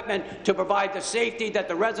equipment to provide the safety that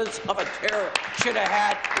the residents of Ontario should have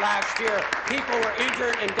had last year. People were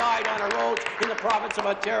injured and died on our roads in the province of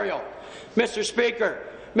Ontario. Mr. Speaker,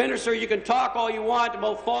 Minister, you can talk all you want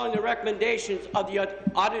about following the recommendations of the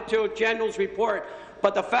Auditor General's report,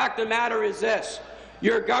 but the fact of the matter is this.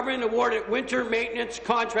 Your government awarded winter maintenance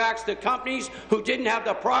contracts to companies who didn't have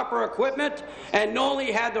the proper equipment and not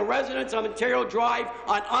only had the residents of Ontario drive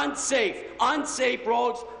on unsafe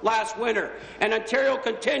roads last winter. And Ontario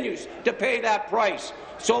continues to pay that price.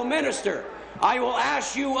 So, Minister, I will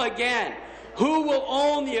ask you again, who will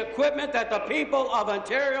own the equipment that the people of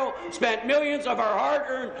Ontario spent millions of our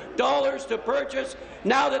hard-earned dollars to purchase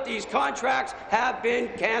now that these contracts have been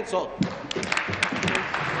cancelled?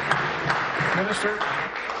 Minister.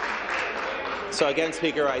 So again,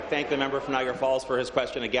 Speaker, I thank the member from Niagara Falls for his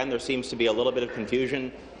question. Again, there seems to be a little bit of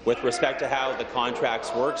confusion with respect to how the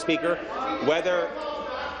contracts work, Speaker. Whether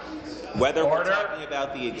we're talking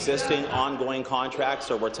about the existing ongoing contracts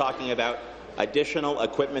or we're talking about additional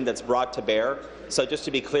equipment that's brought to bear. So just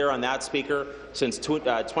to be clear on that, Speaker, since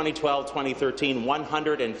 2012-2013,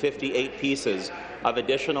 158 pieces of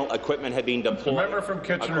additional equipment have been deployed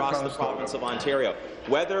across the province of Ontario.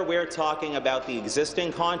 Whether we're talking about the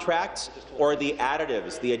existing contracts or the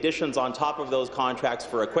additives, the additions on top of those contracts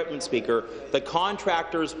for equipment, Speaker, the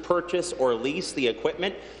contractors purchase or lease the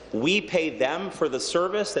equipment. We pay them for the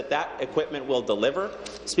service that equipment will deliver,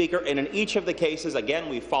 Speaker, and in each of the cases, again,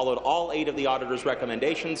 we followed all 8 of the auditor's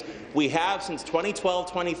recommendations. We have, since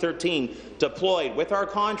 2012-2013, deployed with our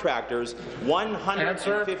contractors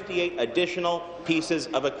 158 additional pieces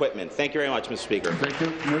of equipment. Thank you very much, Mr. Speaker. Thank you.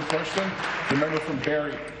 New question, the member from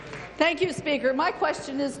Barrie. Thank you, Speaker. My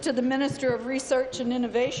question is to the Minister of Research and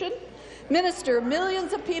Innovation. Minister,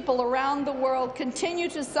 millions of people around the world continue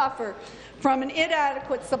to suffer from an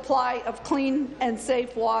inadequate supply of clean and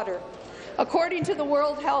safe water. According to the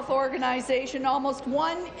World Health Organization, almost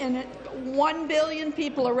 1 billion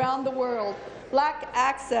people around the world lack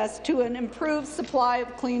access to an improved supply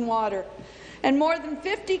of clean water. And more than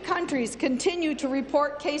 50 countries continue to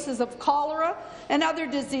report cases of cholera and other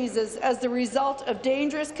diseases as the result of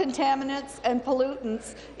dangerous contaminants and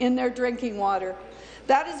pollutants in their drinking water.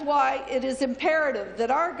 That is why it is imperative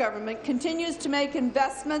that our government continues to make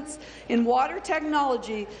investments in water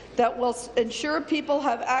technology that will ensure people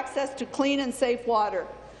have access to clean and safe water.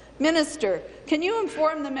 Minister, can you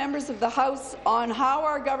inform the members of the House on how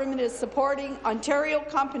our government is supporting Ontario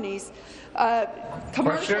companies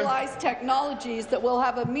commercialize technologies that will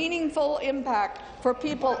have a meaningful impact for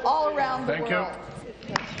people all around the world?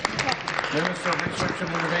 Minister of Research and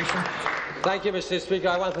Innovation. Thank you, Mr. Speaker.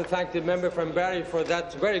 I want to thank the member from Barrie for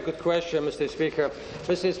that very good question, Mr. Speaker.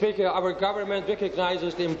 Mr. Speaker, our government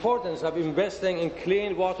recognizes the importance of investing in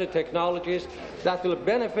clean water technologies that will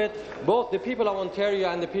benefit both the people of Ontario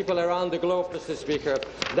and the people around the globe, Mr. Speaker.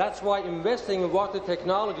 That's why investing in water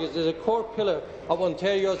technologies is a core pillar of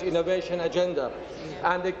Ontario's innovation agenda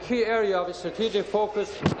and a key area of strategic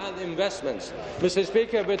focus and investments. Mr.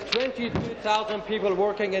 Speaker, with 22,000 people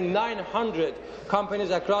working in 900 companies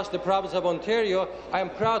across the province of Ontario, I am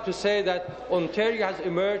proud to say that Ontario has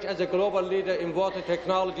emerged as a global leader in water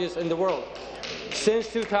technologies in the world. Since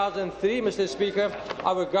 2003, Mr. Speaker,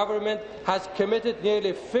 our government has committed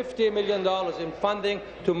nearly $50 million in funding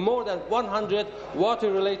to more than 100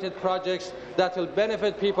 water-related projects that will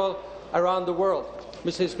benefit people around the world.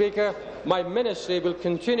 Mr. Speaker, my ministry will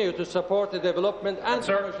continue to support the development and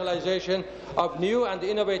commercialization of new and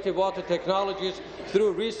innovative water technologies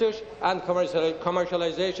through research and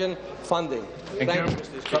commercialization funding. Thank you,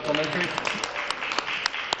 Mr. Speaker.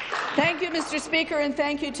 Thank you, Mr. Speaker, and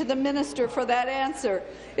thank you to the Minister for that answer.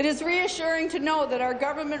 It is reassuring to know that our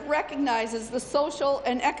government recognizes the social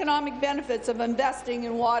and economic benefits of investing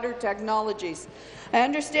in water technologies. I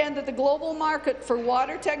understand that the global market for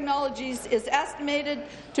water technologies is estimated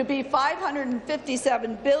to be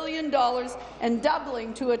 $557 billion and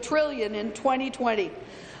doubling to $1 trillion in 2020.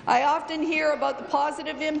 I often hear about the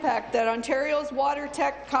positive impact that Ontario's water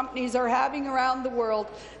tech companies are having around the world,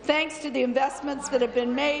 thanks to the investments that have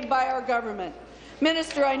been made by our government.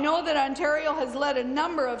 Minister, I know that Ontario has led a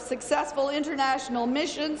number of successful international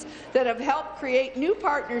missions that have helped create new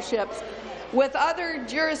partnerships with other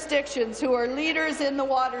jurisdictions who are leaders in the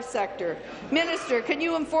water sector. Minister, can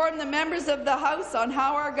you inform the members of the House on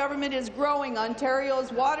how our government is growing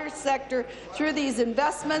Ontario's water sector through these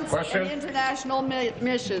investments and international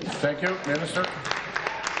missions? Thank you. Minister.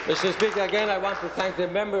 Mr. Speaker, again, I want to thank the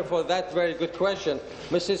member for that very good question.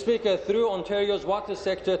 Mr. Speaker, through Ontario's water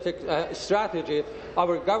sector strategy,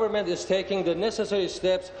 our government is taking the necessary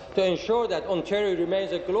steps to ensure that Ontario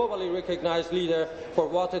remains a globally recognized leader for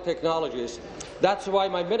water technologies. That's why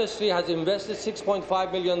my ministry has invested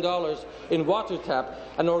 $6.5 million in WaterTap,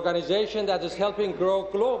 an organization that is helping grow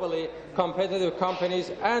globally competitive companies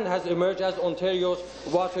and has emerged as Ontario's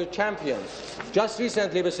water champion. Just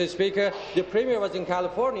recently, Mr. Speaker, the Premier was in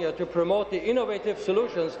California to promote the innovative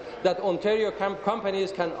solutions that Ontario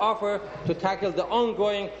companies can offer to tackle the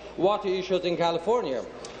ongoing water issues in California.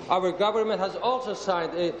 Our government has also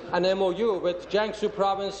signed an MOU with Jiangsu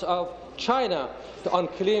province of China on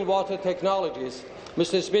clean water technologies.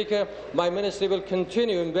 Mr. Speaker, my ministry will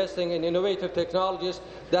continue investing in innovative technologies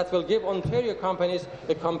that will give Ontario companies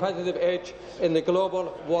a competitive edge in the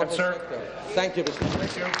global water sector. Thank you, Mr. Speaker.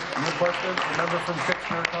 Thank you. New question, the member from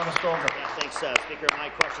Kitchener-Conestoga. Thanks, Speaker. My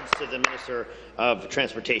question is to the Minister of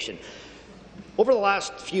Transportation. Over the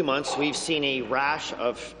last few months, we've seen a rash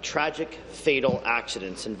of tragic, fatal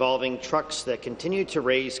accidents involving trucks that continue to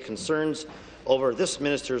raise concerns over this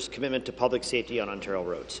minister's commitment to public safety on Ontario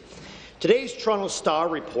roads. Today's Toronto Star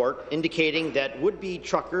report indicating that would-be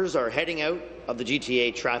truckers are heading out of the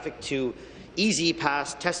GTA traffic to Easy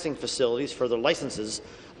Pass testing facilities for their licenses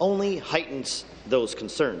only heightens those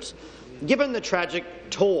concerns. Given the tragic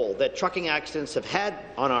toll that trucking accidents have had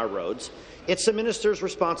on our roads, it's the minister's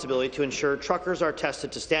responsibility to ensure truckers are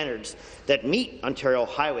tested to standards that meet Ontario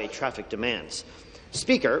highway traffic demands.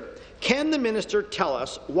 Speaker, can the minister tell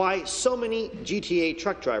us why so many GTA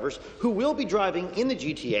truck drivers who will be driving in the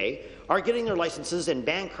GTA are getting their licenses in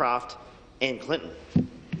Bancroft and Clinton?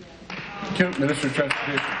 Minister of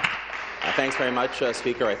Transportation. Thanks very much,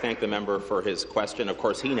 Speaker. I thank the member for his question. Of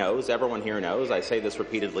course, he knows, everyone here knows, I say this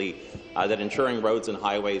repeatedly, that ensuring roads and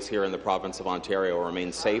highways here in the province of Ontario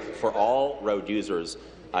remain safe for all road users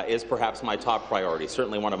is perhaps my top priority,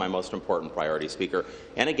 certainly one of my most important priorities, Speaker.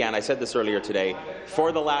 And again, I said this earlier today,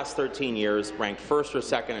 for the last 13 years, ranked first or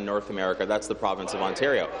second in North America, that's the province of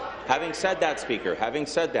Ontario. Having said that, Speaker,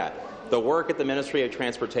 the work at the Ministry of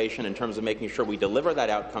Transportation in terms of making sure we deliver that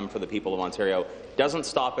outcome for the people of Ontario doesn't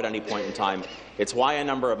stop at any point in time. It's why a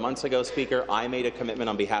number of months ago, Speaker, I made a commitment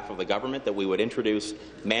on behalf of the government that we would introduce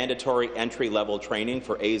mandatory entry-level training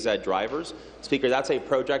for AZ drivers. Speaker, that's a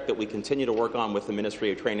project that we continue to work on with the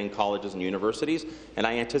Ministry of Training, Colleges and Universities, and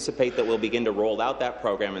I anticipate that we'll begin to roll out that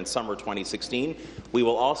program in summer 2016. We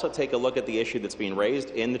will also take a look at the issue that's being raised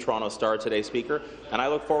in the Toronto Star today, Speaker, and I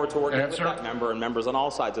look forward to working with that member and members on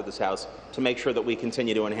all sides of this House to make sure that we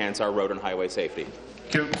continue to enhance our road and highway safety.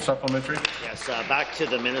 Supplementary. Yes, back to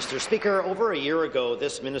the minister. Speaker, over a year ago,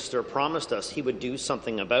 this minister promised us he would do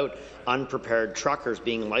something about unprepared truckers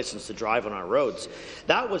being licensed to drive on our roads.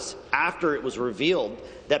 That was after it was revealed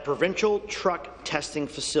that provincial truck testing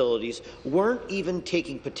facilities weren't even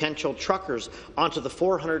taking potential truckers onto the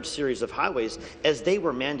 400 series of highways as they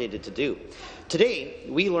were mandated to do. Today,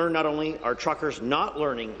 we learn not only are truckers not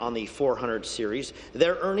learning on the 400 series,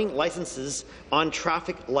 they're earning licenses on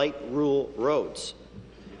traffic light rule roads.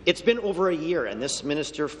 It's been over a year, and this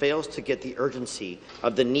minister fails to get the urgency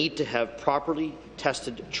of the need to have properly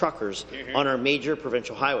tested truckers on our major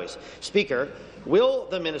provincial highways. Speaker, will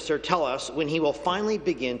the minister tell us when he will finally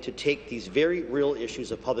begin to take these very real issues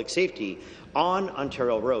of public safety on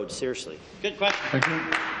Ontario roads seriously? Good question. Thank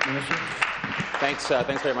you, Minister. Thanks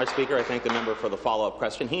very much, Speaker. I thank the member for the follow-up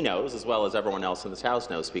question. He knows, as well as everyone else in this House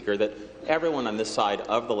knows, Speaker, that everyone on this side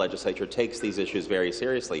of the legislature takes these issues very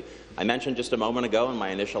seriously. I mentioned just a moment ago in my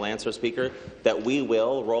initial answer, Speaker, that we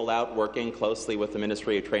will roll out, working closely with the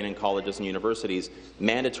Ministry of Training, Colleges and Universities,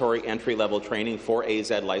 mandatory entry-level training for AZ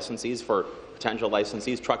licensees, for potential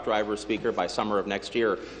licensees, truck drivers, Speaker, by summer of next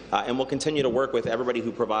year. And we'll continue to work with everybody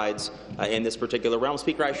who provides in this particular realm.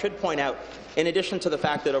 Speaker, I should point out, in addition to the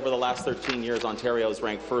fact that over the last 13 years, Ontario is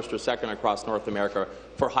ranked first or second across North America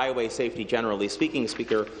for highway safety generally speaking,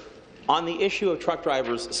 Speaker, on the issue of truck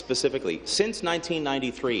drivers specifically, since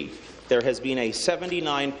 1993, there has been a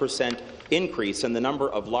 79% increase in the number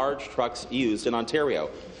of large trucks used in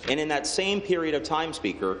Ontario. And in that same period of time,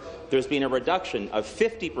 Speaker, there's been a reduction of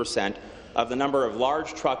 50% of the number of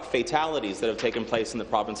large truck fatalities that have taken place in the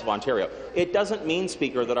province of Ontario. It doesn't mean,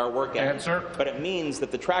 Speaker, that our work ends, but it means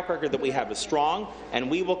that the track record that we have is strong, and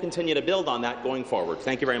we will continue to build on that going forward.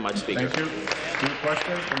 Thank you very much, Speaker. Thank you. New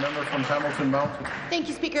question, the member from Hamilton Mountain. Thank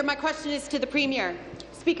you, Speaker. My question is to the Premier.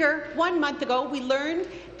 Speaker, 1 month ago, we learned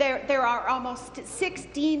there are almost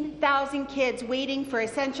 16,000 kids waiting for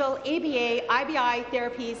essential ABA, IBI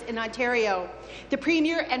therapies in Ontario. The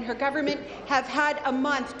Premier and her government have had a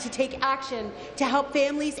month to take action to help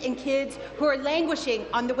families and kids who are languishing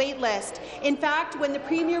on the wait list. In fact, when the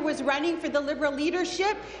Premier was running for the Liberal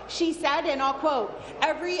leadership, she said, and I'll quote,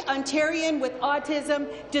 "Every Ontarian with autism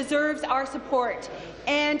deserves our support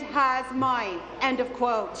and has mine," end of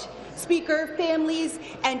quote. Speaker, families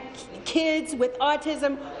and kids with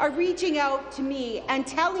autism are reaching out to me and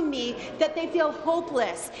telling me that they feel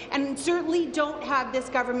hopeless and certainly don't have this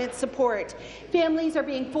government support. Families are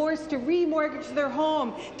being forced to remortgage their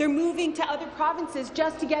home. They're moving to other provinces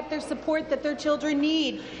just to get their support that their children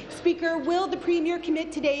need. Speaker, will the Premier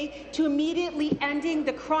commit today to immediately ending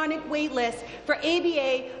the chronic wait list for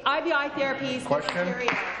ABA, IBI therapies in Ontario?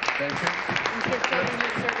 Thank you. And give children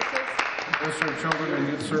their services? Minister of Children and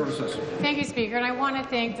Youth Services. Thank you, Speaker, and I want to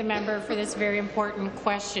thank the member for this very important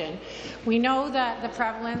question. We know that the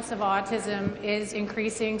prevalence of autism is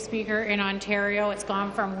increasing, Speaker, in Ontario. It's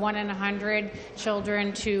gone from 1 in 100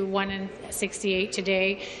 children to 1 in 68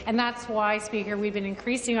 today, and that's why, Speaker, we've been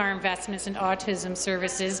increasing our investments in autism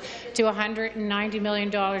services to $190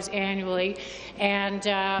 million annually,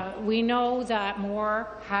 and we know that more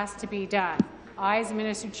has to be done. I, as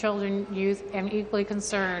Minister of Children and Youth, am equally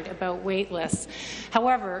concerned about wait lists.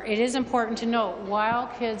 However, it is important to note, while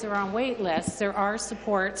kids are on wait lists, there are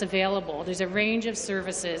supports available. There's a range of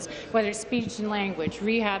services, whether it's speech and language,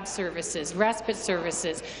 rehab services, respite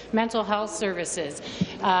services, mental health services.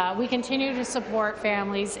 We continue to support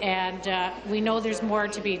families, and we know there's more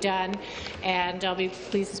to be done, and I'll be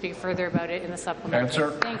pleased to speak further about it in the supplementary.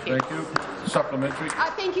 Answer. Thank you. Thank you. Supplementary.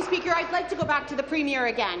 Thank you, Speaker. I'd like to go back to the Premier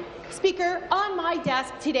again. Speaker, on my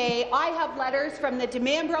desk today, I have letters from the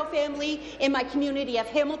DeMambro family in my community of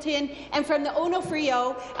Hamilton and from the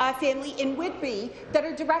Onofrio family in Whitby that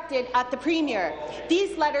are directed at the Premier.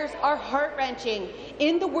 These letters are heart-wrenching.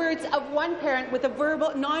 In the words of one parent with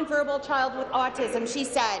a non-verbal child with autism, she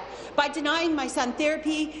said, "By denying my son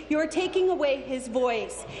therapy, you are taking away his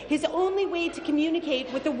voice, his only way to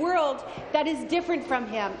communicate with a world that is different from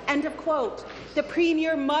him." End of quote. The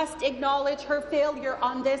Premier must acknowledge her failure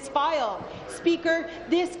on this file. Speaker,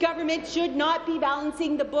 this government should not be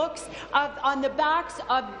balancing the books on the backs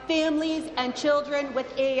of families and children with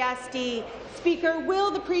ASD. Speaker,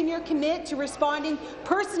 will the Premier commit to responding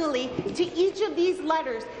personally to each of these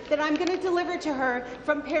letters that I'm going to deliver to her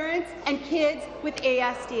from parents and kids with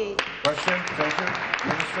ASD? Question. Thank you.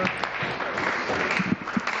 Minister.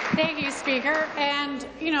 Thank you, Speaker. And,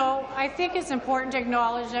 I think it's important to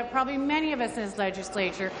acknowledge that probably many of us in this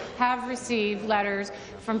legislature have received letters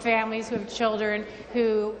from families who have children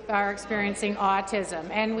who are experiencing autism.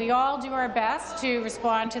 And we all do our best to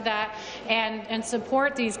respond to that and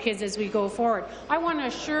support these kids as we go forward. I want to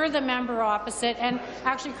assure the member opposite and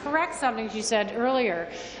actually correct something you said earlier.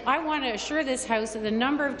 I want to assure this House that the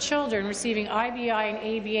number of children receiving IBI and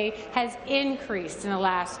ABA has increased in the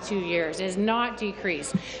last 2 years. It has not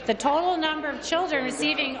decreased. The total number of children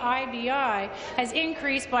receiving IBI has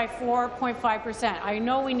increased by 4.5%. I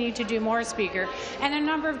know we need to do more, Speaker, and the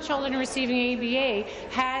number of children receiving ABA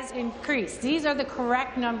has increased. These are the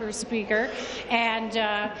correct numbers, Speaker, and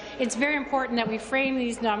it's very important that we frame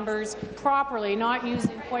these numbers properly, not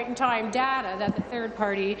using point-in-time data that the third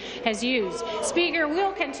party has used. Speaker,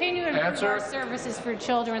 we'll continue to improve our services for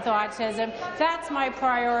children with autism. That's my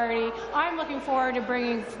priority. I'm looking forward to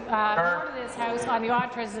bringing more to this House on the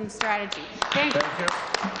autism strategy. Thank you.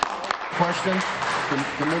 Question.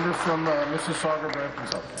 The member from Mississauga,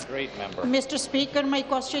 Brampton's up. Great member. Mr. Speaker, my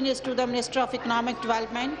question is to the Minister of Economic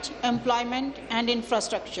Development, Employment and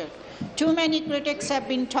Infrastructure. Too many critics have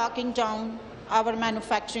been talking down our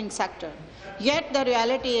manufacturing sector. Yet the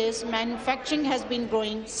reality is manufacturing has been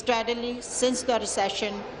growing steadily since the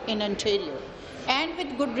recession in Ontario. And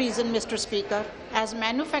with good reason, Mr. Speaker, as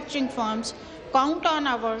manufacturing firms count on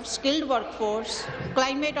our skilled workforce,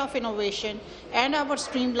 climate of innovation, and our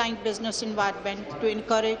streamlined business environment to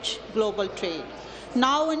encourage global trade.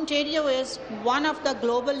 Now Ontario is one of the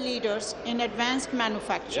global leaders in advanced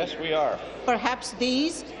manufacturing. Yes, we are. Perhaps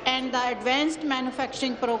these and the advanced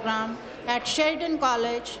manufacturing program at Sheridan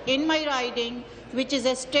College in my riding, which is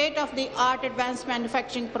a state-of-the-art advanced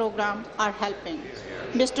manufacturing program, are helping.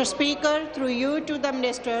 Mr. Speaker, through you to the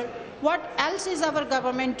Minister, what else is our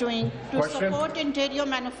government doing to support Ontario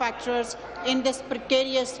manufacturers in this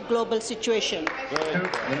precarious global situation?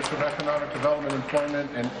 Minister of Economic Development, Employment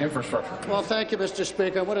and Infrastructure. Well, thank you, Mr.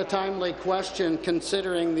 Speaker. What a timely question,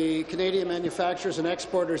 considering the Canadian manufacturers and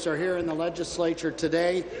exporters are here in the legislature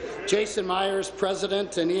today. Jason Myers,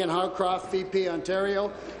 President, and Ian Howcroft, VP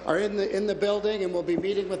Ontario, are in the building and will be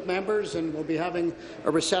meeting with members, and we'll be having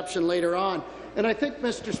a reception later on. And I think,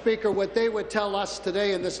 Mr. Speaker, what they would tell us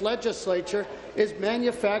today in this legislature is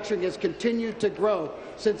manufacturing has continued to grow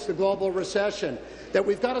since the global recession, that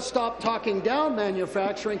we've got to stop talking down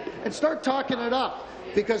manufacturing and start talking it up,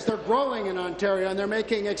 because they're growing in Ontario and they're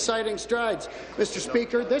making exciting strides. Mr.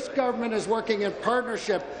 Speaker, this government is working in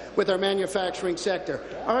partnership with our manufacturing sector.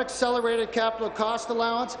 Our accelerated capital cost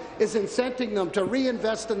allowance is incenting them to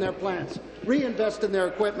reinvest in their plants, reinvest in their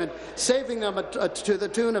equipment, saving them to the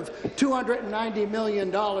tune of $290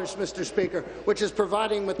 million, Mr. Speaker, which is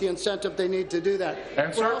providing with the incentive they need to do that.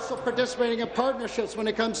 We're also participating in partnerships when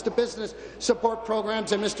it comes to business support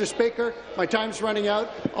programs. And, Mr. Speaker, my time's running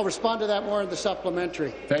out. I'll respond to that more in the supplementary.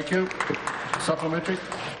 Thank you. Supplementary.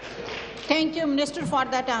 Thank you, Minister, for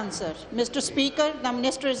that answer. Mr. Speaker, the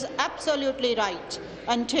Minister is absolutely right.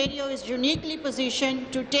 Ontario is uniquely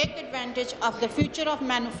positioned to take advantage of the future of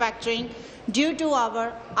manufacturing due to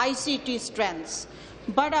our ICT strengths.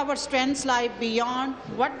 But our strengths lie beyond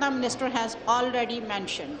what the Minister has already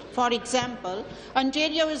mentioned. For example,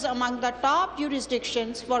 Ontario is among the top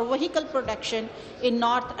jurisdictions for vehicle production in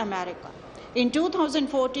North America. In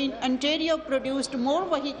 2014, Ontario produced more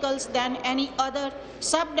vehicles than any other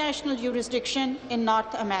subnational jurisdiction in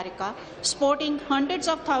North America, supporting hundreds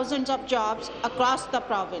of thousands of jobs across the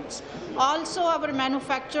province. Also, our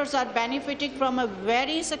manufacturers are benefiting from a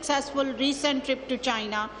very successful recent trip to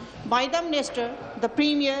China by the Minister, the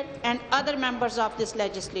Premier, and other members of this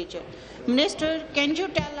legislature. Minister, can you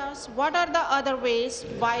tell us what are the other ways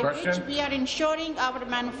by which we are ensuring our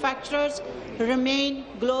manufacturers remain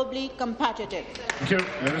globally competitive? Thank you.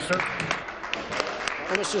 Minister.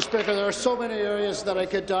 Well, Mr. Speaker, there are so many areas that I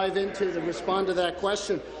could dive into to respond to that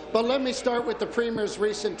question. But let me start with the Premier's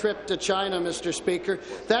recent trip to China, Mr. Speaker.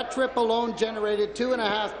 That trip alone generated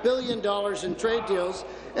 $2.5 billion in trade deals,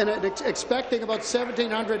 and expecting about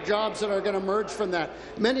 1,700 jobs that are going to emerge from that.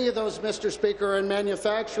 Many of those, Mr. Speaker, are in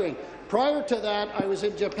manufacturing. Prior to that, I was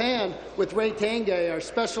in Japan with Ray Tange, our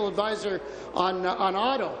special advisor on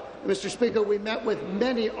auto. Mr. Speaker, we met with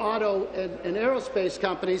many auto and aerospace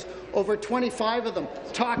companies, over 25 of them,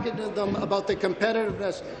 talking to them about the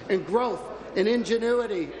competitiveness and growth and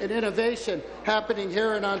ingenuity and innovation happening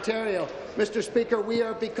here in Ontario. Mr. Speaker, we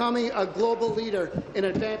are becoming a global leader in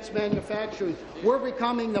advanced manufacturing. We're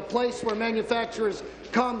becoming the place where manufacturers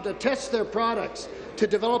come to test their products, to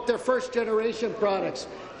develop their first-generation products.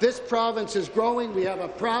 This province is growing. We have a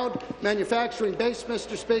proud manufacturing base,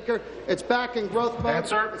 Mr. Speaker. It's back in growth mode.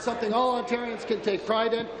 It's something all Ontarians can take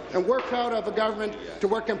pride in, and we're proud of a government to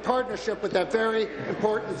work in partnership with that very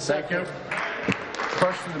important sector. Thank you.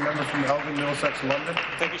 Question, the member from Elgin, Middlesex, London.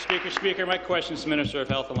 Thank you, Speaker. Speaker, my question is to the Minister of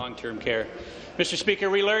Health and Long-Term Care. Mr. Speaker,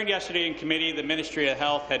 we learned yesterday in committee the Ministry of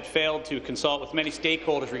Health had failed to consult with many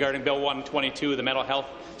stakeholders regarding Bill 122, the Mental Health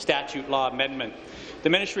Statute Law Amendment. The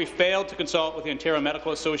Ministry failed to consult with the Ontario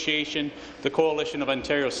Medical Association, the Coalition of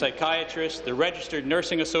Ontario Psychiatrists, the Registered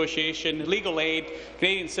Nursing Association, Legal Aid,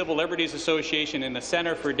 Canadian Civil Liberties Association, and the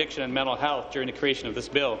Centre for Addiction and Mental Health during the creation of this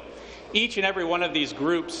bill. Each and every one of these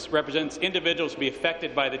groups represents individuals to be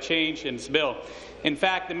affected by the change in this bill. In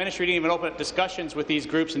fact, the Ministry didn't even open up discussions with these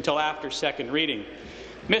groups until after second reading.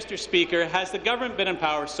 Mr. Speaker, has the government been in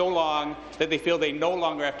power so long that they feel they no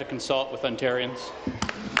longer have to consult with Ontarians?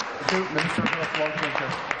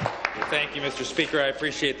 Thank you, Mr. Speaker. I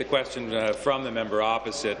appreciate the question from the member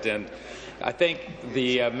opposite, and I think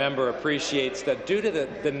the member appreciates that due to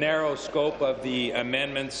the narrow scope of the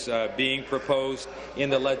amendments being proposed in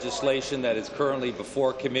the legislation that is currently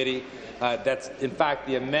before committee, that's in fact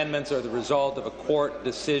the amendments are the result of a court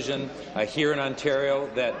decision here in Ontario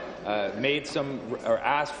that made some or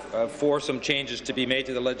asked for some changes to be made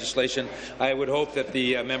to the legislation. I would hope that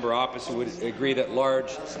the member opposite would agree that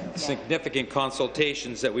large, significant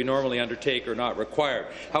consultations that we normally undertake are not required.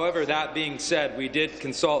 However, that being said, we did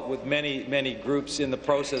consult with many groups in the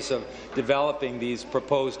process of developing these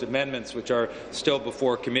proposed amendments, which are still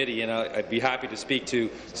before committee, and I'd be happy to speak to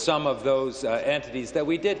some of those entities that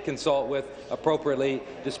we did consult with appropriately,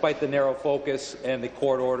 despite the narrow focus and the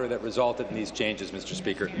court order that resulted in these changes, Mr.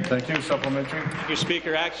 Speaker. Thank you. Supplementary. Mr.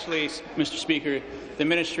 Speaker, actually, Mr. Speaker, the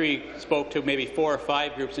ministry spoke to maybe 4 or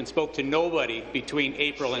 5 groups and spoke to nobody between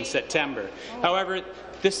April and September. However,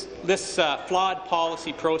 this flawed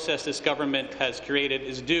policy process this government has created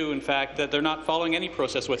is due, in fact, that they're not following any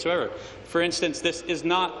process whatsoever. For instance, this is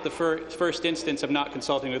not the first instance of not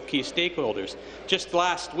consulting with key stakeholders. Just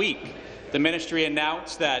last week, the ministry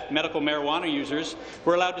announced that medical marijuana users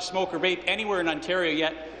were allowed to smoke or vape anywhere in Ontario,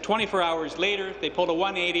 yet 24 hours later they pulled a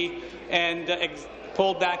 180 and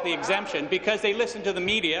pulled back the exemption because they listened to the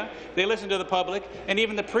media, they listened to the public, and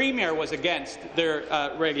even the Premier was against their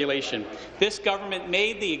regulation. This government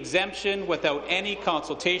made the exemption without any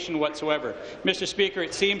consultation whatsoever. Mr. Speaker,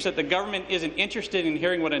 it seems that the government isn't interested in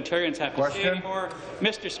hearing what Ontarians have to say anymore.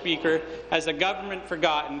 Mr. Speaker, has the government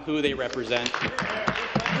forgotten who they represent?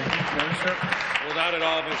 Well, not at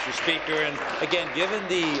all, Mr. Speaker. And again, given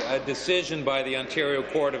the decision by the Ontario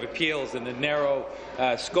Court of Appeals and the narrow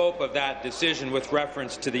scope of that decision with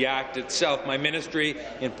reference to the Act itself, my ministry,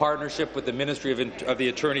 in partnership with the Ministry of the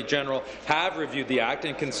Attorney General, have reviewed the Act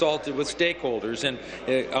and consulted with stakeholders. And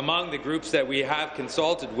among the groups that we have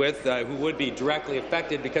consulted with who would be directly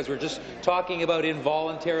affected, because we're just talking about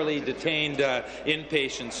involuntarily detained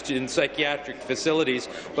inpatients in psychiatric facilities,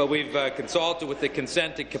 but we've consulted with the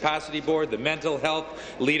Consent and Capacity Capacity Board, the Mental Health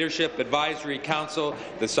Leadership Advisory Council,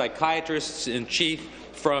 the psychiatrists-in-chief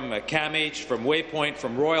from CAMH, from Waypoint,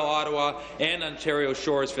 from Royal Ottawa, and Ontario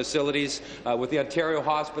Shores facilities, with the Ontario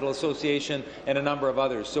Hospital Association and a number of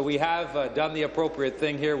others. So we have done the appropriate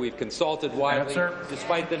thing here. We've consulted widely,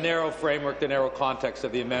 despite the narrow framework, the narrow context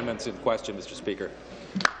of the amendments in question, Mr. Speaker.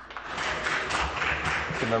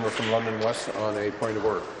 The member from London West on a point of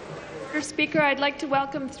order. Mr. Speaker, I'd like to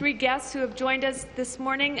welcome 3 guests who have joined us this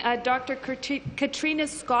morning. Dr. Katrina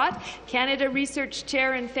Scott, Canada Research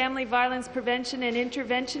Chair in Family Violence Prevention and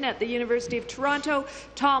Intervention at the University of Toronto,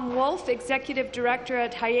 Tom Wolfe, Executive Director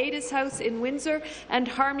at Hiatus House in Windsor, and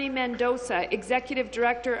Harmy Mendoza, Executive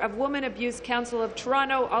Director of Women Abuse Council of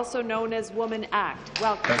Toronto, also known as Woman Act.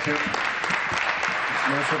 Welcome. Thank you.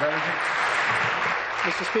 Minister of Energy.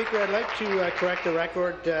 Mr. Speaker, I'd like to correct the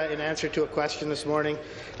record in answer to a question this morning.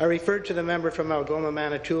 I referred to the member from Algoma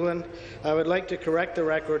Manitoulin. I would like to correct the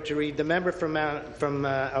record to read the member from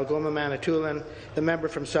Algoma Manitoulin, the member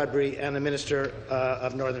from Sudbury, and the Minister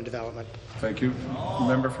of Northern Development. Thank you.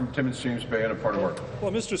 Member from Timmins James Bay on a point of order.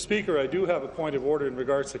 Well, Mr. Speaker, I do have a point of order in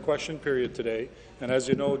regards to question period today. And as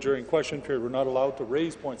you know, during question period, we're not allowed to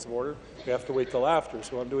raise points of order. We have to wait till after,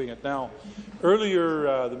 so I'm doing it now.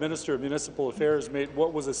 Earlier, the Minister of Municipal Affairs made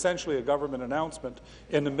what was essentially a government announcement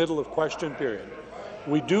in the middle of question period.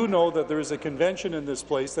 We do know that there is a convention in this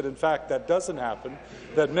place that, in fact, that doesn't happen,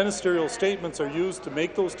 that ministerial statements are used to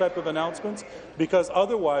make those type of announcements, because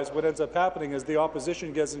otherwise what ends up happening is the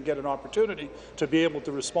opposition doesn't get an opportunity to be able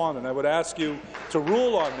to respond. And I would ask you to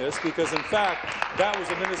rule on this, because, in fact, that was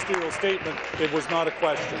a ministerial statement. It was not a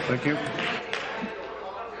question. Thank you.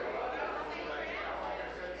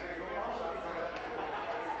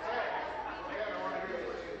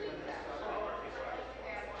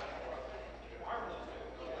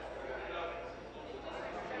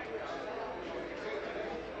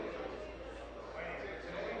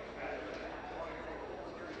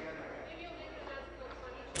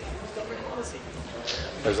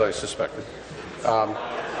 As I suspected. I'm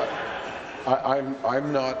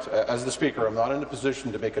not, as the Speaker, I'm not in a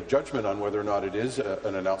position to make a judgment on whether or not it is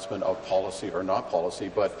an announcement of policy or not policy,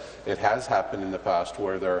 but it has happened in the past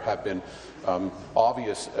where there have been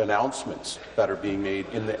obvious announcements that are being made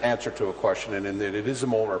in the answer to a question, and that it is a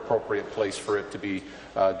more appropriate place for it to be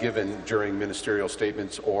given during ministerial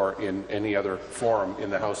statements or in any other forum in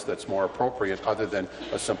the House that's more appropriate other than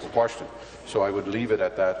a simple question. So I would leave it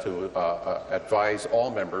at that to advise all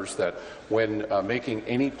members that when making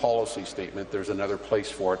any policy statement, there's another place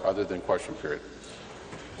for it other than question period.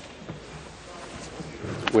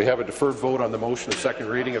 We have a deferred vote on the motion of second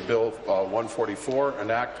reading of Bill 144, an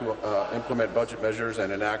act to implement budget measures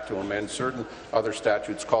and an act to amend certain other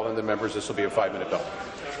statutes. Call in the members. This will be a 5-minute bell.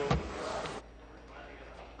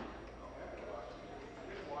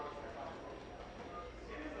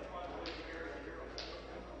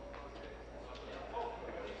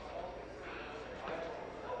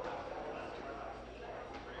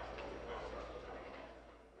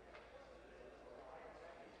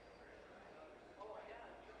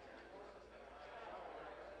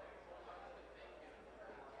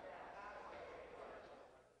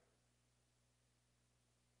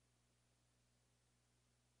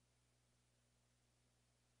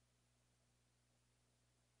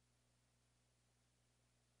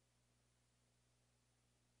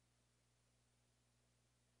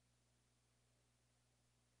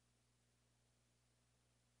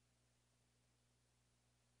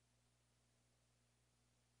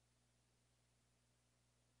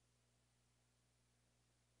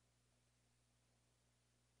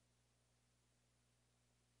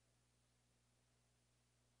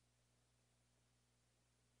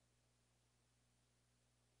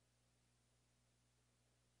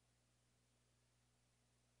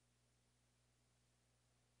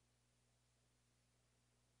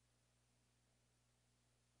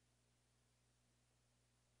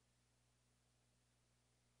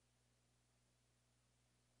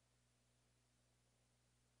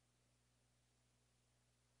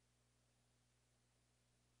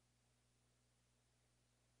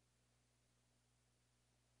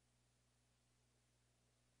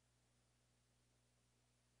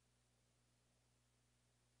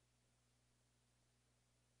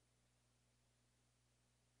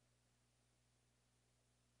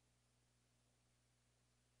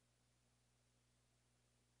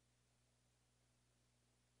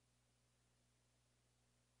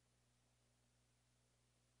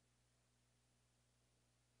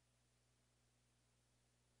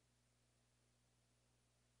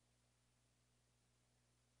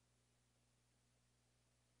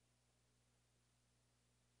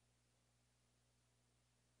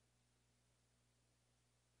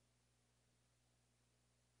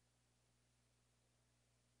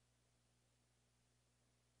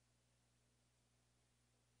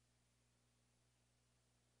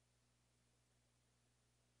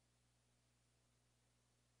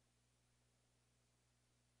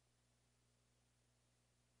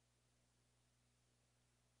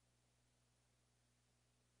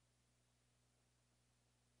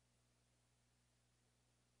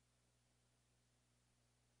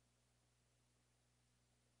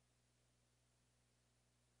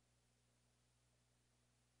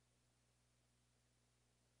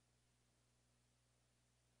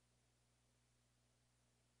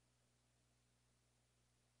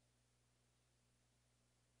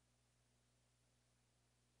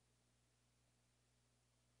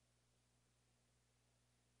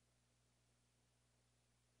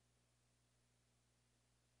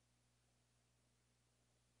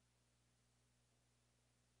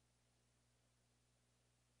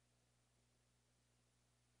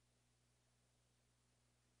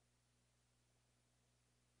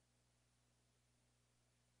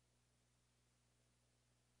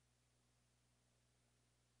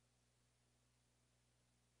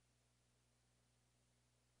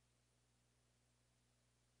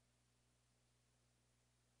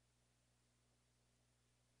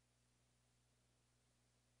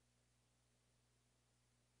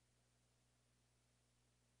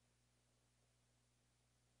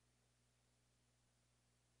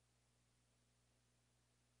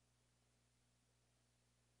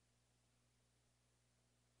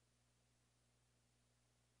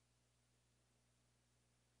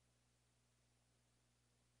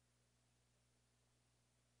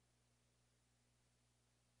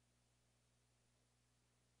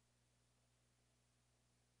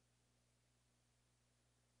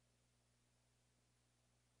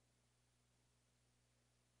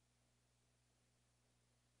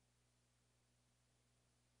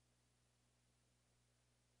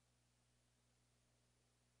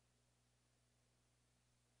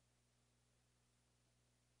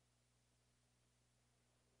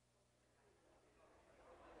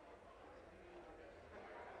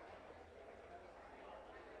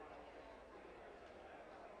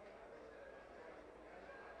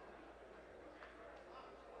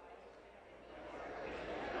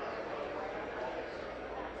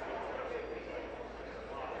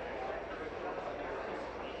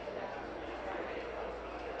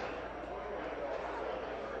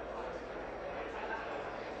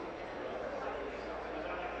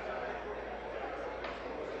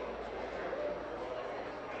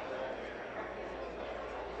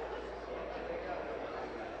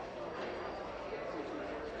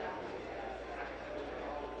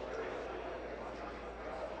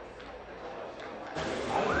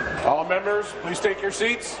 All members, please take your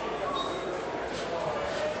seats.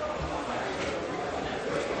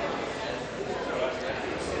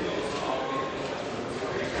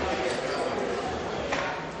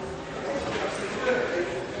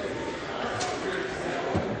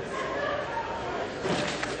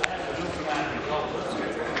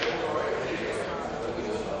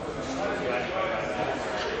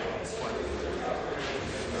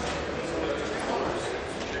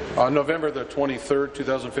 On November the 23rd,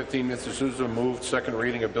 2015, Mr. Sousa moved second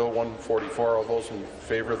reading of Bill 144. All those in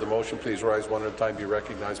favour of the motion, please rise one at a time. Be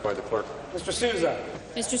recognized by the clerk. Mr. Sousa.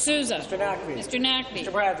 Mr. Sousa. Mr. Naqvi. Mr. Naqvi.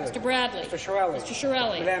 Mr. Bradley. Mr. Bradley. Mr. Shirelli. Mr.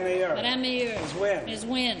 Shirelli. Madame Mayor. Madame Mayor. Ms. Wynne. Ms.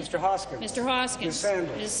 Wynne. Mr. Hoskins. Mr. Hoskins. Ms.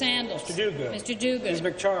 Sandals. Ms. Sandals. Mr. Duguid. Mr. Duguid. Ms.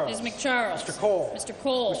 McCharles. Ms. McCharles. Mr. Cole. Mr.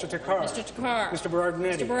 Cole. Mr. Takar. Mr. Takar. Mr.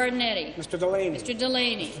 Berardinetti. Mr. Berardinetti. Mr. Delaney. Mr.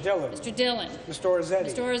 Delaney. Mr. Dillon. Mr. Dillon. Mr.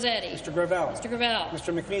 Orzetti. Mr. Orzetti. Mr. Gravel. Mr. Gravel.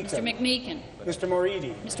 Mr. McMeekin. Mr. McMeekin. Mr.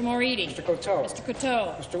 Moridi. Mr. Moridi. Mr. Coteau. Mr.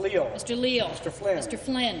 Coteau. Mr. Leal. Mr. Leal. Mr. Flynn. Mr.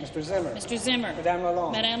 Flynn. Mr. Zimmer. Mr. Zimmer. Madame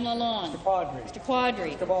Lalonde. Madame Lalonde. Mr. Quadri. Mr. Quadri.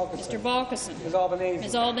 Mr. Balkison. Mr. Balkison. Ms. Albanese.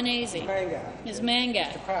 Ms. Albanese. Ms. Mangat. Ms.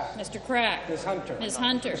 Mangat. Mr. Crack. Mr. Crack. Ms. Hunter. Ms.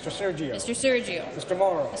 Hunter. Mr. Sergio. Mr. Sergio. Mr.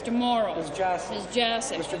 Morrow. Mr. Morrow. Ms. Jassy. Ms.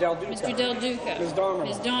 Jassic. Mr. Del Duca. Mr. Del Duca. Ms. Domerla.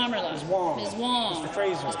 Ms. Domerla. Ms. Wong. Ms. Wong. Mr.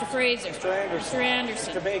 Fraser. Mr. Fraser. Mr. Anderson. Mr.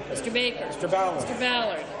 Anderson. Mr. Baker. Mr. Baker. Mr. Ballard. Mr.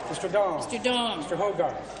 Ballard. Mr. Dong. Mr. Dong. Mr.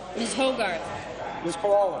 Hogarth. Ms. Hogarth. Ms.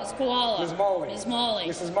 Koala. Ms. Koala. Ms. Molly. Ms. Molly.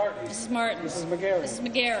 Mrs. Martin. Mrs. Martin. Mrs. McGarry. Mrs.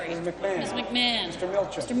 McGarry. Ms. McMahon. Ms. McMahon. Mr.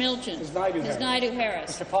 Milchin. Mr. Milchin. Ms. Naidu Ms. Harris. Naidu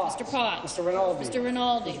Harris. Mr. Potts. Mr. Potts. Mr. Rinaldi. Mr.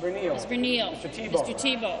 Rinaldi. Ms. Bernil. Ms. Bernil. Mr. Tebow. Mr.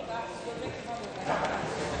 Tebow.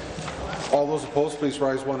 All those opposed, please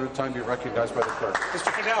rise one at a time. Be recognized by the clerk.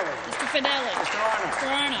 Mr. Fidelli. Mr. Fidelli. Mr. Arnott. Mr.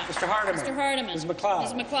 Arnott. Mr. Hardeman. Mr. Hardeman. Ms.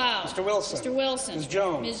 McLeod. Ms. McLeod. Mr. Wilson. Mr. Wilson. Ms.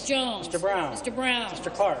 Jones. Ms. Jones. Mr. Brown. Mr. Brown.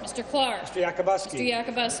 Mr. Clark. Mr. Clark. Mr. Yakubuski. Mr.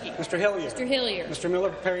 Yakubuski. Mr. Hillier. Mr. Hillier. Mr.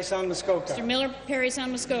 Miller, Perry Sound, Muskoka. Mr. Miller, Perry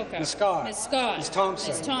Sound, Muskoka. Ms. Scott. Ms. Scott. Ms.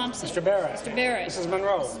 Thompson. Ms. Thompson. Mr. Barrett. Mr. Barrett. Mrs.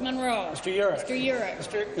 Monroe. Mrs. Monroe. Mr. Urick. Mr.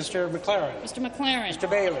 Urick. Mr. McLaren. Mr. McLaren. Mr.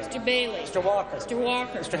 Bailey. Mr. Bailey. Mr. Walker. Mr.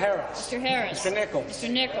 Walker. Mr. Harris. Mr. Harris. Mr. Nichols. Mr.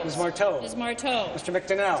 Nichols. Ms. Marteau. Ms. Marteau. Mr.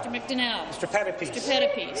 McDonnell. Mr. McDonnell. Mr. Pettipies. Mr.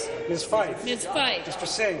 Pettipies. Ms. Fife. Ms. Fife. Mr.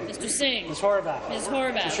 Singh. Mr. Singh. Ms. Horvath. Ms.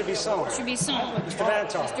 Horvath. Mr. Bisson. Mr. Bisson. Mr.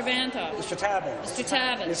 Vantoff. Mr. Vantoff. Mr. Tabin. Mr.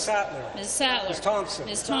 Tabbins. Ms. Sattler. Ms. Sattler. Ms. Thompson.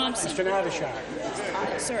 Ms. Thompson. Mr.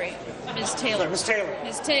 Natashak. Sorry. Ms. Taylor. Sorry, Ms. Taylor.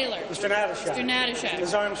 Ms. Taylor. Mr. Natashak. Mr. Natashak.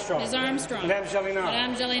 Ms. Armstrong. Ms. Armstrong. Madame Jelena.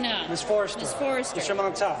 Madame Jelena. Ms. Forster. Ms. Forster. Mr.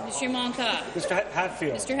 Montat. Mr. Montat. Mr.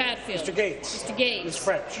 Hatfield. Mr. Hatfield. Mr. Gates. Mr. Gates. Ms.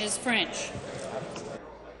 French. Ms. French.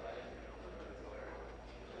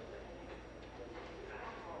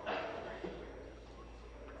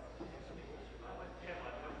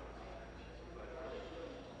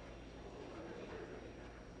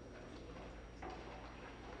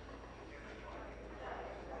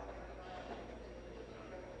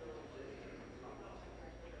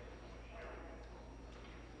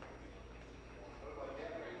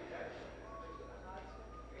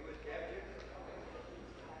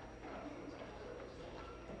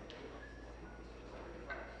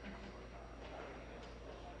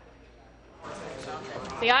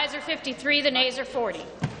 The ayes are 53, the nays are 40.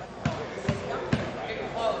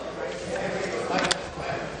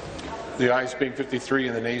 The ayes being 53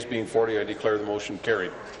 and the nays being 40, I declare the motion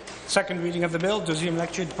carried. Second reading of the bill, deuxième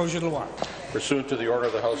lecture du projet de loi. Pursuant to the order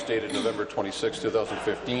of the House dated November 26,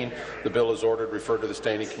 2015, the bill is ordered referred to the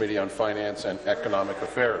Standing Committee on Finance and Economic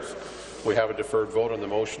Affairs. We have a deferred vote on the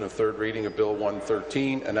motion of third reading of Bill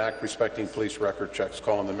 113, an act respecting police record checks.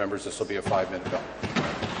 Call on the members. This will be a 5-minute bill.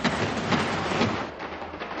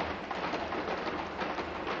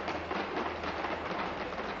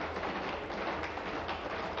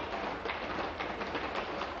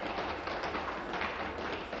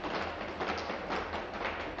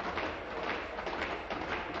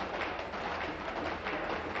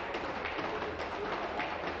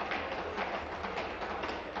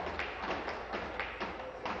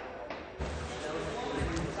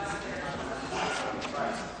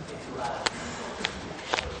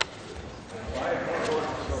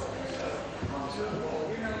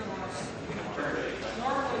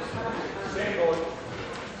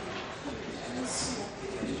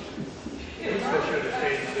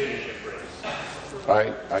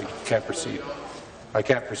 I can't proceed. I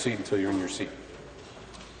can't proceed until you're in your seat.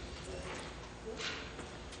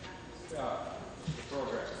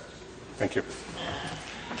 Thank you.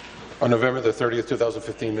 On November the 30th,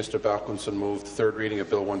 2015, Mr. Balkinson moved third reading of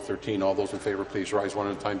Bill 113. All those in favour, please rise one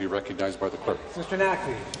at a time. Be recognized by the clerk. Mr.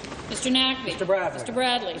 Naqvi. Mr. Naqvi. Mr. Bradley. Mr.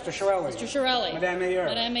 Bradley. Mr. Shirelli. Mr. Shirelli. Madame Mayor.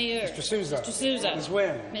 Madame Mayor. Mr. Sousa. Mr. Sousa. Ms.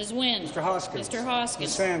 Wynne. Ms. Wynne. Mr. Hoskins. Mr. Hoskins.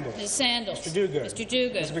 Ms. Sandals. Ms. Sandals. Mr. Duguid. Mr.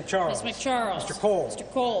 Duguid. Ms. McCharles. Ms. McCharles. Mr. Cole.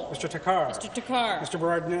 Mr. Cole. Mr. Takar. Mr. Takar. Mr.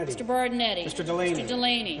 Berardinetti. Mr. Berardinetti. Mr. Delaney. Mr.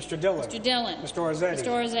 Delaney. Mr. Dillon. Mr. Dillon. Mr. Orzetti.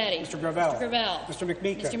 Mr. Orzetti. Mr. Gravel. Mr. Gravel. Mr.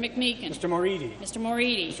 McMeekin. Mr. McMeekin. Mr. Moridi. Mr.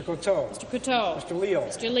 Moridi. Mr. Coteau. Mr. Coteau. Mr. Leal.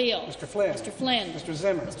 Mr. Leal. Mr. Flynn. Mr. Flynn. Mr.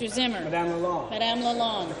 Zimmer. Mr. Zimmer. Madame Lalonde. Madame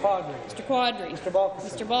Lalonde. Mr. Quadri. Mr. Quadri. Mr.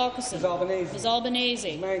 Balkison. Mr. Balkison. Ms. Albanese. Ms.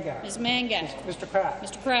 Albanese. Ms. Mangat. Ms. Mangat. Mr. Pratt.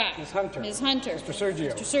 Mr. Pratt. Ms. Hunter. Ms. Hunter. Mr.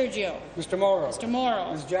 Sergio. Mr. Sergio. Mr. Morrow. Mr.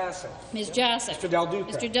 Morrow. Ms. Jassy. Ms. Jassy. Mr. Del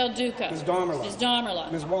Duca. Mr. Del Duca. Ms. Domerla. Ms.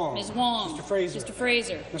 Domerla. Ms. Wong. Ms. Wong. Mr. Fraser. Mr.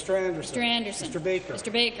 Fraser. Mr. Anderson. Mr. Anderson. Mr. Baker.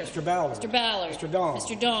 Mr. Baker. Mr. Ballard. Mr. Ballard. Mr. Dong.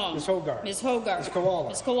 Mr. Dong. Ms. Hogarth. Ms. Hogarth. Ms. Koala.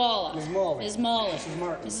 Ms. Koala. Ms. Molly. Ms. Molly. Mrs.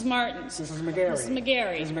 Martin. Mrs. Martins. Mrs. McGarry. Mrs.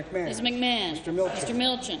 McGarry. Ms. McMahon. Ms. McMahon. Mr. Milchin. Mr.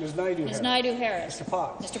 Milchin. Ms. Naidu Ms. Harris. Naidu Harris. Mr.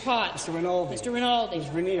 Potts. Mr. Potts. Mr. Rinaldi. Mr. Rinaldi. Ms.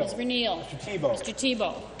 Reneel. Ms. Reneel. Mr. Tebow. Mr.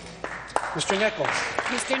 Tebow. Mr. Nichols.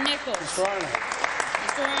 Mr. Nichols. Mr. Arnott.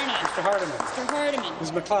 Mr. Arnott. Mr. Hardiman. Mr. Hardiman.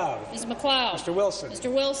 Ms. McLeod. Ms. McLeod. Mr. Wilson.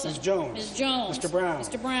 Mr. Wilson. Ms. Jones. Ms. Jones. Mr. Brown.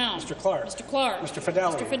 Mr. Brown. Mr. Clark. Mr. Clark. Mr.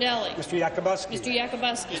 Fidelli. Mr. Fidelli. Mr. Yakubuski. Mr.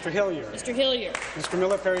 Yakubuski. Mr. Hilliard. Mr. Hilliard. Mr.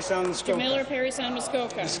 Miller, Perry Sound, Mr. Muskoka. Miller, Perry Sound,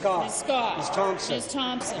 Muskoka. Ms. Scott. Ms. Scott. Ms. Thompson. Ms.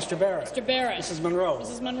 Thompson. Mr. Barrett. Mr. Barrett. Mrs. Monroe.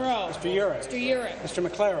 Mrs. Monroe. Mr. Urick. Mr. Urick. Mr.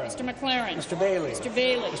 McLaren. Mr. McLaren. Mr. Bailey. Mr.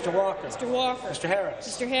 Bailey. Mr. Walker. Mr. Walker. Mr. Harris.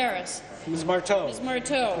 Mr. Harris. Ms. Marteau. Ms.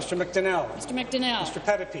 Marteau. Mr. McDonnell. Mr. McDonnell. Mr.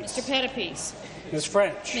 Pettipies. Mr. Pettipies. Ms.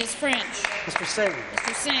 French. Ms. French. Mr. Singh.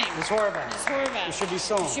 Mr. Singh. Ms. Horvath. Ms. Horvath. Mr.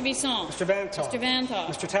 Bisson. Mr. Bisson. Mr. Vanthof. Mr. Vanthof.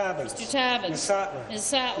 Mr. Tabbins. Mr. Tabbins. Ms. Sattler. Ms.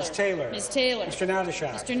 Sattler. Ms. Taylor. Ms. Taylor. Mr.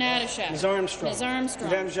 Natashak. Mr. Natashak. Ms. Armstrong. Ms. Armstrong.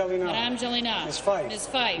 Madame Gélinas. Madame Gélinas. Ms. Fife. Ms.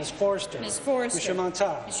 Fife. Ms. Forster. Ms. Forster. Mr.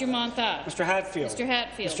 Montat. Mr. Montat. Mr. Hatfield. Mr.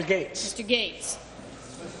 Hatfield. Mr. Gates. Mr. Gates.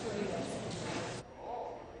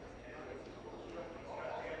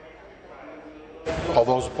 All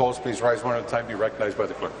those opposed, please rise one at a time. Be recognized by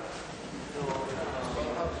the clerk.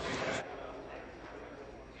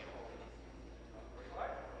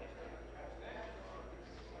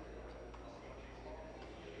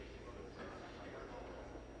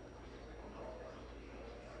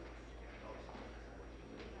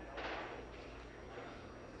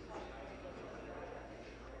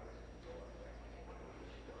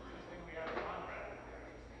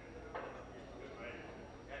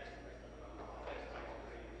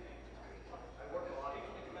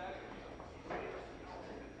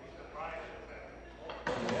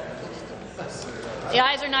 The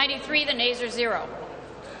ayes are 93, the nays are 0.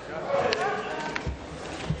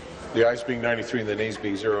 The ayes being 93 and the nays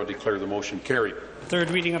being 0, declare the motion carried. Third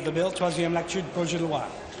reading of the bill, troisième lecture du projet de loi.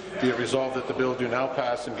 Be it resolved that the bill do now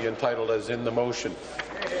pass and be entitled as in the motion.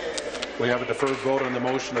 We have a deferred vote on the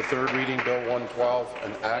motion of third reading, Bill 112,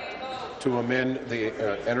 an act to amend the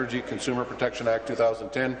Energy Consumer Protection Act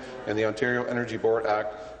 2010 and the Ontario Energy Board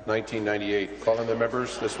Act 1998. Calling the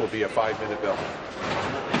members, this will be a 5-minute bill.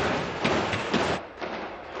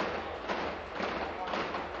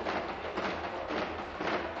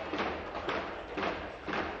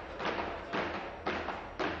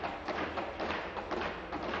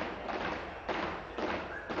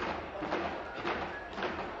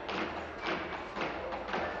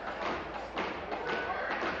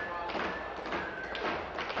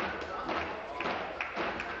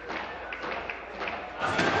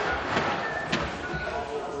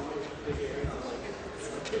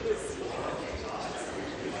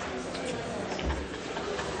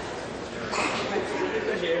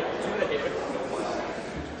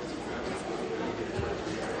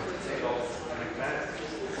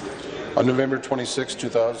 On November 26,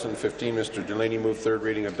 2015, Mr. Delaney moved third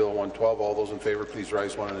reading of Bill 112. All those in favour, please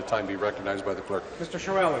rise one at a time. Be recognized by the clerk. Mr.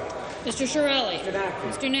 Shirelli. Mr. Shirelli. Mr.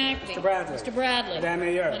 Naqvi. Mr. Naqvi. Mr. Bradley. Mr. Bradley. Madame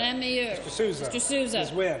Mayor. Madame Mayor. Mr. Sousa. Mr. Sousa.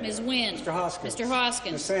 Ms. Wynne. Ms. Wynne. Mr. Hoskins. Mr.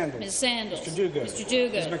 Hoskins. Ms. Sandals. Ms. Sandals. Mr. Duguid. Mr.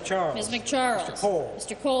 Duguid. Ms. McCharles. Ms. McCharles. Mr. Cole.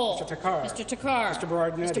 Mr. Cole. Mr. Takar. Mr. Takar. Mr.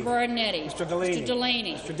 Berardinetti. Mr. Berardinetti. Mr. Delaney. Mr.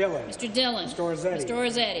 Delaney. Mr. Dillon. Mr. Dillon. Mr. Orzetti. Mr.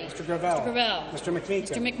 Orzetti. Mr. Gravel. Mr. Gravel. Mr.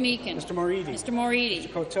 McMeekin. Mr. McMeekin. Mr. Moridi. Mr. Moridi.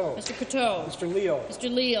 Mr. Coteau. Mr. Coteau. Mr. Leal.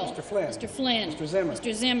 Mr. Leal. Mr. Flynn. Mr. Flynn. Mr. Zimmer.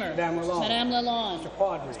 Mr. Zimmer. Madame Lalonde. Madame Lalonde. Mr.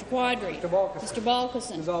 Quadri. Mr. Quadri. Mr. Balkison. Mr.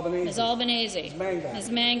 Balkison. Ms. Albanese. Ms. Albanese. Ms. Mangat. Ms.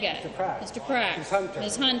 Mangat. Mr. Pratt. Mr. Pratt. Ms. Hunter.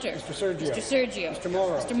 Ms. Hunter. Mr. Sergio. Mr. Sergio. Mr.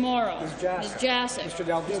 Morrow. Mr. Morrow. Ms. Jassy. Ms. Jassy. Mr.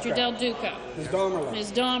 Del Duca. Mr. Del Duca. Ms. Domerla.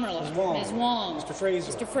 Ms. Domerla. Ms. Wong. Ms. Wong. Mr.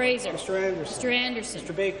 Fraser. Mr. Fraser. Mr. Anderson. Mr. Anderson.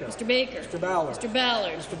 Mr. Baker. Mr. Baker. Mr. Ballard. Mr.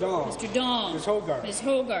 Ballard. Mr. Dong. Mr. Dong. Ms. Hogarth. Ms.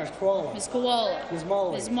 Hogarth. Ms. Koala. Ms. Koala. Ms.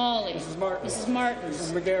 Molly. Ms. Molly. Mrs. Martin. Mrs. Martin.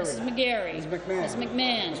 Mrs. McGarry. Mrs. McGarry. Ms. McMahon. Ms.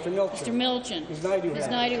 McMahon. Mr. Milchin. Mr. Milchin. Ms. Naidu Ms.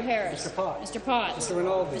 Harris. Naidu Harris. Mr. Potts. Mr. Potts. Mr.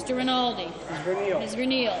 Rinaldi. Mr. Rinaldi. Ms. Reneel. Ms.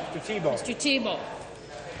 Reneel. Mr. Tebow. Mr. Tebow.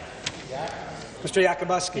 Mr.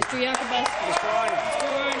 Yakubuski. Mr. Yakubuski. Mr. Arnott. Mr.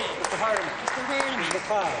 Arnott. Mr. Hardeman. Mr. Hardeman. Ms.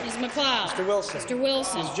 MacLeod. Ms. MacLeod. Mr. Wilson. Mr.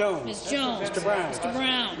 Wilson. Ms. Jones. Ms. Jones. Mr. Brown. Mr.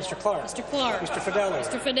 Brown. Mr. Clark. Mr. Clark. Mr. Fidelli.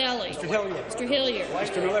 Mr. Fidelli. Mr. Hilliard. Mr. Hilliard.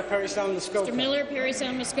 Mr. Miller, Parry Sound, Muskoka. Mr. Miller, Parry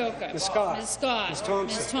Sound, Muskoka. Ms. Scott. Ms. Scott. Ms.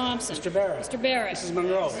 Thompson. Ms. Thompson. Mr. Barrett. Mr. Barrett. Mrs.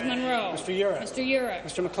 Monroe. Mrs. Monroe. Mr. Urick. Mr. Urick.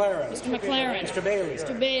 Mr. McLaren. Mr. McLaren. Mr. Bailey.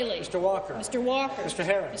 Mr. Bailey. Mr. Walker. Mr. Walker. Mr.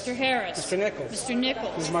 Harris. Mr. Harris. Mr. Nichols. Mr.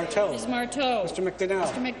 Nichols. Ms. Marteau. Ms. Marteau. Mr. McDonnell.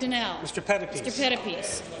 Mr. McDonnell. Mr. Pettipies. Mr.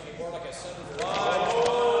 Pettipies.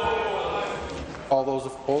 All those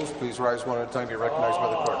opposed, please rise one at a time. Be recognized by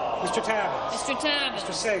the clerk. Mr. Tabbins. Mr. Tabbins.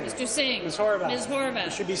 Mr. Singh. Mr. Singh. Ms. Horvath. Ms. Horvath.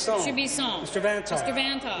 Mr. Bisson. Mr. Bisson. Mr. Vanthof. Mr.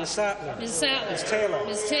 Vanthof. Ms. Sattler. Ms. Sattler. Ms. Taylor.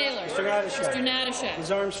 Ms. Taylor. Mr. Natyshak. Mr. Natyshak.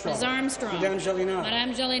 Ms. Armstrong. Ms. Armstrong. Madame Gélinas.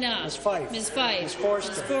 Madame Gélinas. Ms. Fife. Ms. Fife. Ms.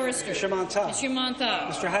 Forster. Ms. Forster. Mr. Montag. Mr.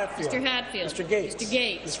 Montag. Mr. Hatfield. Mr. Hatfield. Mr. Gates. Mr.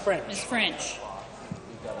 Gates. Ms. French. Ms. French.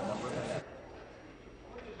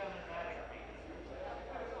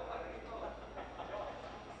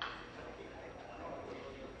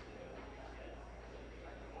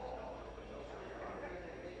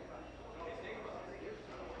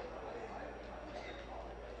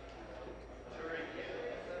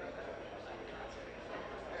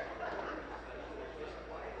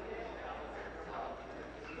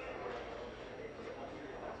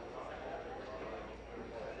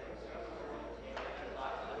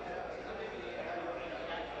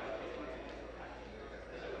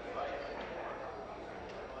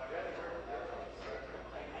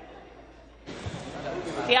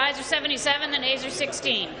 The ayes are 77, the nays are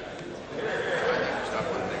 16.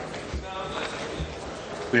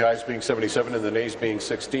 The ayes being 77 and the nays being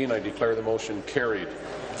 16, I declare the motion carried.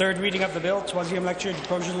 Third reading of the bill, troisième lecture du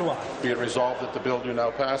projet de loi. Be it resolved that the bill do now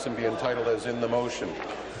pass and be entitled as in the motion.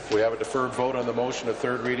 We have a deferred vote on the motion of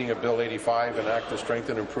third reading of Bill 85, an act to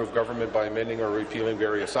strengthen and improve government by amending or repealing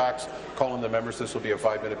various acts. Call in the members. This will be a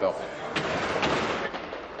 5-minute bill.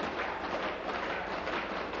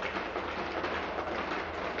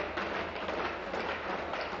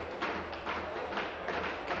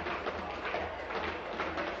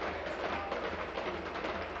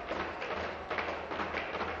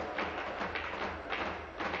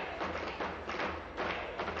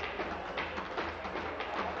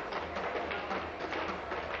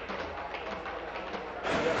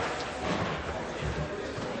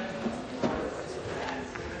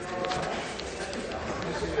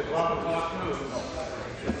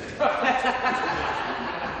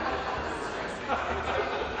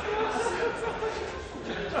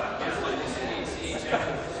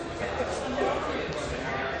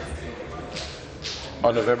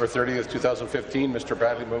 On November 30th, 2015, Mr.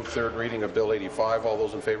 Bradley moved third reading of Bill 85. All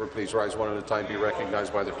those in favour, please rise one at a time. Be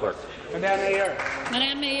recognized by the clerk. Madame Mayor.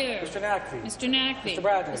 Madame Mayor. Mr. Naqvi. Mr. Naqvi. Mr.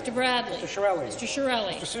 Bradley. Mr. Bradley. Mr. Shirelli. Mr.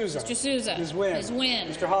 Shirelli. Mr. Sousa. Mr. Sousa. Ms. Wynne. Ms. Wynne.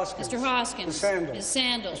 Mr. Hoskins. Mr. Hoskins. Ms. Sandals. Ms.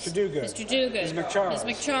 Sandals. Mr. Duguid. Mr. Duguid. Ms. McCharles.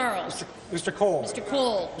 Ms. McCharles. Mr. Cole. Mr.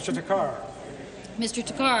 Cole. Mr. Takar. Mr.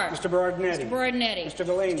 Takar. Mr. Berardinetti. Mr. Berardinetti. Mr.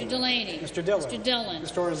 Delaney. Mr. Delaney. Mr. Dillon. Mr. Dillon.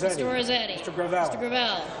 Mr. Rossetti. Mr. Rossetti. Mr. Gravel. Mr.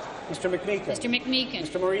 Gravel. Mr. McMeekin. Mr. McMeekin.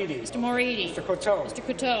 Mr. Moridi. Mr. Moridi. Mr. Coteau. Mr.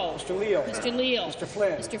 Coteau. Mr. Leal. Mr. Leal. Mr.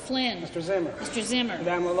 Flynn. Mr. Flynn. Mr. Zimmer. Mr. Zimmer.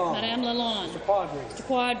 Madame Lalonde. Madame Lalonde. Mr. Quadri. Mr.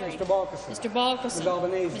 Quadri. Mr. Balkison. Mr. Balkison. Ms.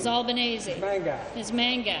 Albanese. Ms. Albanese. Ms. Mangat. Ms.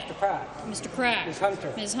 Mangat. Mr. Pratt. Mr. Pratt. Ms.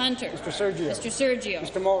 Hunter. Ms. Hunter. Mr. Sergio. Mr. Sergio.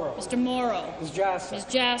 Mr. Morrow. Mr. Morrow. Ms. Jassic. Ms.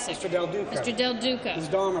 Jassic. Mr. Del Duca. Mr. Del Duca. Ms.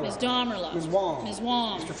 Domerla. Ms. Domerla. Ms. Wong. Ms.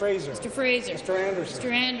 Wong. Mr. Fraser. Mr. Fraser. Mr. Anderson.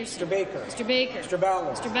 Mr. Anderson. Mr. Baker. Mr. Baker. Mr.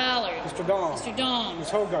 Ballard. Mr. Ballard. Mr. Dong. Mr. Dong. Ms.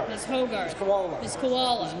 Hogarth. Ms. Hogarth. Ms. Koala. Ms.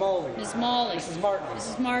 Koala. Ms. Molly. Ms. Molly. Mrs. Martin.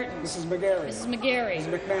 Mrs. Martin. Mrs. McGarry. Mrs. McGarry.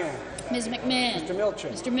 Ms. McMahon. Ms. McMahon. Mr.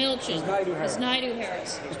 Milchin. Mr. Milchin. Ms. Naidu-Harris. Ms.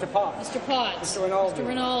 Naidu-Harris. Mr. Potts. Mr. Potts. Mr. Rinaldi. Mr.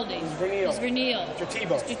 Rinaldi. Ms. Vernile. Ms. Vernile. Mr.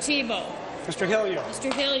 Tebow. Mr. Tebow. Mr. Hilliard.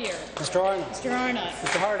 Mr. Hilliard. Mr. Arnott. Mr. Arnott.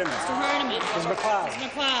 Mr. Hardeman. Mr. Hardeman. Ms. McLeod. Ms.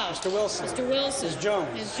 McLeod. Mr. Wilson. Mr. Wilson. Ms.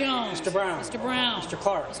 Jones. Ms. Jones. Mr. Brown. Mr. Brown. Mr.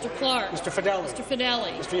 Clark. Mr. Clark. Mr. Fidelli. Mr.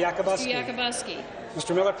 Fidelli. Mr. Yakubuski. Mr. Yakubuski.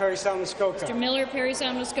 Mr. Miller, Parry Sound, Muskoka. Mr. Miller, Parry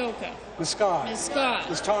Sound, Muskoka. Ms. Scott. Ms. Scott.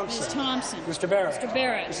 Ms. Thompson. Ms. Thompson. Mr. Barrett. Mr.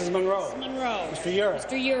 Barrett. Mrs. Monroe. Mrs. Monroe. Mr. Urick.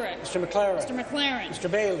 Mr. Urick. Mr. McLaren. Mr. McLaren. Mr.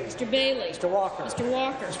 Bailey. Mr. Bailey. Mr. Walker. Mr.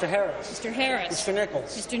 Walker. Mr. Harris. Mr. Harris. Mr.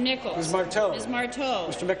 Nichols. Mr. Nichols. Ms. Marteau. Ms. Marteau.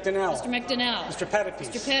 Mr. McDonnell. Mr. McDonnell. Mr. Pettipies.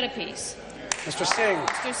 Mr. Pettipies. Mr. Singh.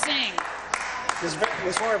 Mr. Singh. Ms.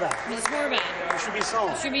 Horvath. Ms. Horvath. Mr. Bisson.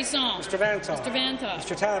 Mr. Bisson. Mr. Vanthof. Mr. Vanthof.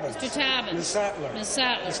 Mr. Tabbins. Mr. Tabbins. Ms. Sattler. Ms.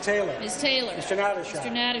 Sattler. Ms. Taylor. Ms. Taylor. Mr. Natyshak.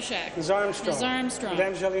 Mr. Natyshak. Ms. Armstrong. Ms. Armstrong.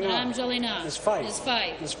 Madame Gélinas. Madame Gélinas. Ms. Fife. Ms.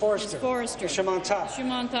 Fife. Ms. Forster. Ms. Forster. Mr. Montag. Mr.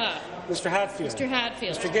 Montag. Mr. Hatfield. Mr.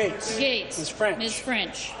 Hatfield. Mr. Gates. Mr. Gates. Ms. French. Ms.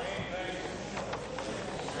 French.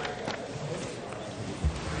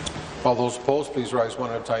 All those opposed, please rise one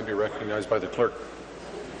at a time. Be recognized by the clerk.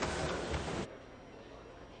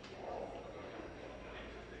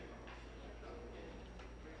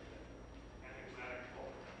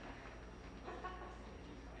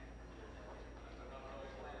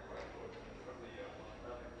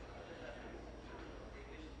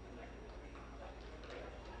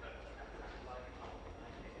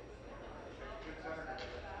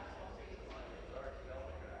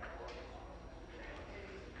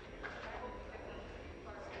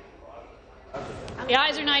 The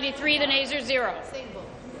ayes are 93, the nays are 0.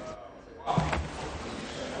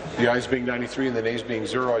 The ayes being 93 and the nays being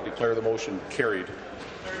 0, I declare the motion carried.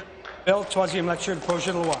 Bill, troisième lecture, le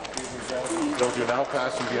projet de loi. Bill do now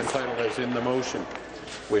pass and be entitled as in the motion.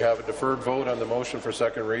 We have a deferred vote on the motion for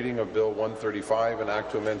second reading of Bill 135, an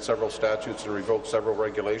act to amend several statutes and revoke several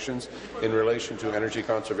regulations in relation to energy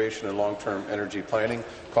conservation and long-term energy planning.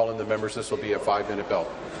 Calling the members, this will be a 5-minute bell.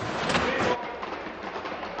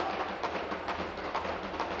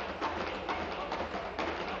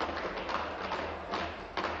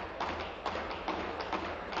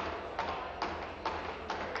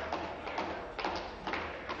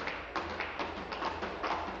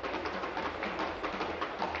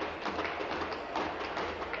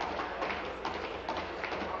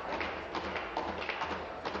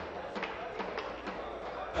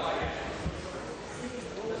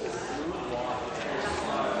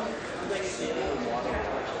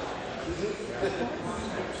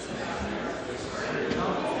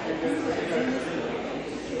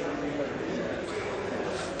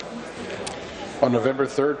 On November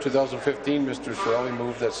 3, 2015, Mr. Chiarelli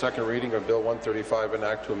moved that second reading of Bill 135, an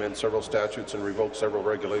act to amend several statutes and revoke several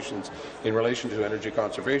regulations in relation to energy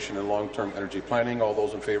conservation and long-term energy planning. All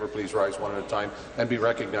those in favour, please rise one at a time and be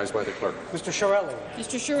recognized by the clerk. Mr. Chiarelli.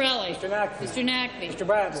 Mr. Chiarelli. Mr. Naqvi. Mr. Naqvi. Mr.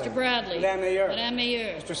 Bradley. Mr. Bradley. Madame Mayor. Madame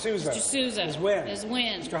Mayor. Mr. Sousa. Mr. Sousa. Ms. Wynne. Ms.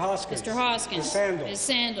 Wynne. Mr. Hoskins. Mr. Hoskins. Ms. Sandals. Ms.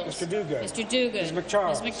 Sandals. Mr. Duguid. Mr. Duguid. Ms.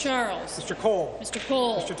 McCharles. Ms. McCharles. Mr. Cole. Mr.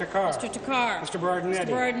 Cole. Mr. Takar. Mr. Takar. Mr. Bardinetti. Mr.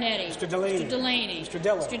 Bardinetti. Mr. Delaney. Mr. Delaney. Mr.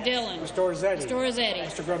 Dillon. Mr. Dillon. Mr. Orzetti. Mr. Orzetti.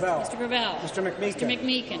 Mr. Gravel. Mr. Gravel. Mr. McMeekin. Mr.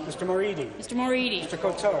 McMeekin. Mr. Moridi. Mr. Moridi. Mr.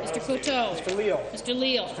 Coteau. Mr. Coteau. Mr. Leal. Mr.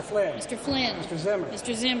 Leal. Mr. Flynn. Mr. Flynn. Mr. Zimmer.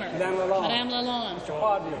 Mr. Zimmer. Madame Lalonde. Madame Lalonde. Mr.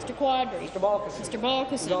 Quadri. Mr. Quadri. Mr. Balkison. Mr.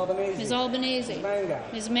 Balkison. Ms. Albanese. Ms. Albanese. Ms. Manga.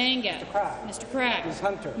 Ms. Manga. Mr. Crack. Mr. Crack. Ms.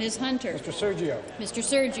 Hunter. Ms. Hunter. Mr. Sergio. Mr.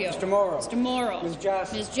 Sergio. Mr. Morrow. Mr. Morrow. Ms.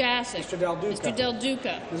 Jassic. Ms. Jassic. Mr. Del Duca. Mr. Del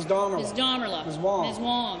Duca. Ms. Domerla. Ms. Domerla. Ms. Wong. Ms.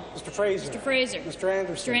 Wong. Mr. Fraser. Mr. Fraser. Mr.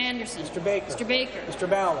 Anderson. Mr. Anderson. Mr. Baker. Mr. Baker. Mr.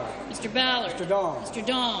 Ballard. Mr. Ballard. Mr. Dong. Mr.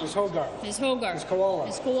 Dong. Ms. Hogarth. Ms. Hogarth. Ms. Koala.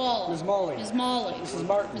 Ms. Koala. Ms. Molly. Ms. Molly. Mrs.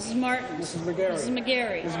 Martin. Mrs. Martin. Mrs. McGarry. Mrs.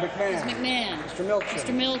 McGarry. Ms. McMahon. Ms. McMahon. Mr. Milchin.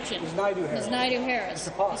 Mr. Milchin. Ms. Naidu-Harris. Ms. Naidu-Harris.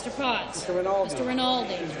 Mr. Potts. Mr. Potts. Mr. Rinaldi. Mr.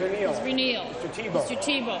 Rinaldi. Ms. Verneal. Ms. Verneal. Mr. Tebow. Mr.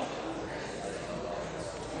 Tebow.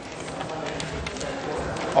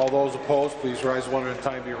 All those opposed, please rise one at a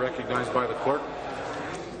time. Be recognized by the clerk.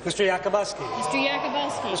 Mr. Yakubuski. Mr.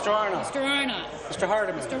 Yakubuski. Mr. Arnott. Mr. Arnott. Mr.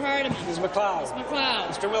 Hardeman. Mr. Hardeman. Ms. McLeod. Ms. McLeod.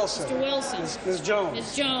 Mr. Wilson. Mr. Wilson. Ms. Jones.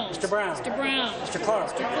 Ms. Jones. Mr. Brown. Mr. Brown. Mr. Clark.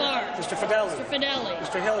 Mr. Clark. Mr. Fideli. Mr. Fideli.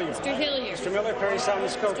 Mr. Hilliard. Mr. Hilliard. Mr. Miller, Perry Sound,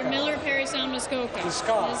 Muskoka. Mr. Miller, Perry Sound, Muskoka. Ms.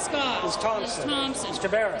 Scott. Ms. Scott. Ms. Thompson. Ms. Thompson.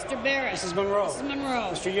 Mr. Barrett. Mr. Barrett. Mrs. Monroe. Mrs. Monroe.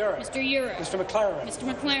 Mr. Urick. Mr. Urick. Mr. McLaren.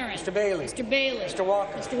 Mr. McLaren. Mr. Bailey. Mr. Bailey. Mr.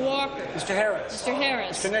 Walker. Mr. Walker. Mr. Harris. Mr.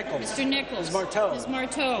 Harris. Mr. Nichols. Mr. Nichols. Ms. Marteau. Ms.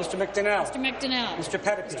 Marteau. Mr. McDonnell. Mr. McDonnell. Mr.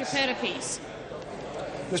 Pettipies. Mr. Pettipies.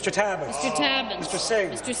 Mr. Tabbins. Mr. Tabbins. Mr. Singh.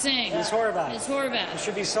 Mr. Singh. Ms. Horvath. Ms. Horvath.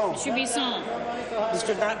 Mr. Bisson. Mr. Bisson.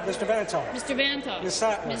 Mr. Vantoff. Mr. Vantoff. Ms.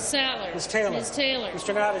 Sattler. Ms. Sattler. Ms. Taylor. Ms. Taylor.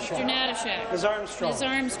 Mr. Natyshak. Mr. Natyshak. Ms. Armstrong. Ms.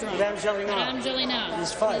 Armstrong. Madame Gélinas. Madame Gélinas.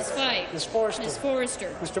 Ms. Fife. Ms. Fife. Ms. Forster. Ms. Forster.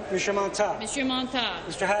 Mr. Montat. Mr. Montat.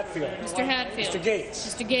 Mr. Hatfield. Mr. Hatfield. Mr.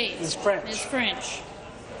 Gates. Mr. Gates. Ms. French. Ms. French.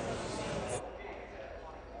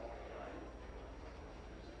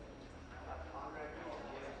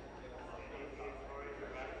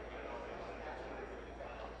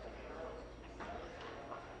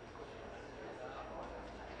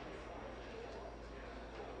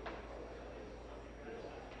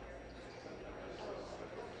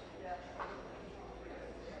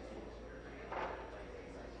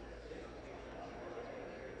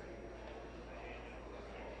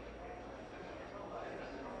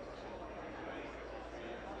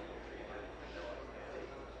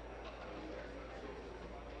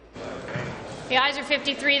 The ayes are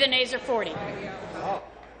 53, the nays are 40.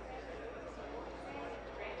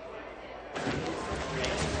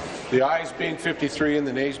 The ayes being 53 and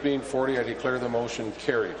the nays being 40, I declare the motion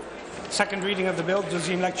carried. Second reading of the bill,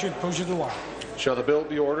 deuxième lecture, projet de loi. Shall the bill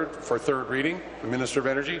be ordered for third reading? The Minister of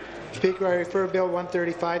Energy. Speaker, I refer Bill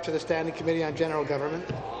 135 to the Standing Committee on General Government.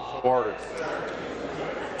 Ordered.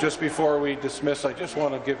 Just before we dismiss, I just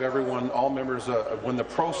want to give everyone, all members, when the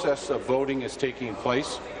process of voting is taking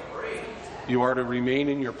place, you are to remain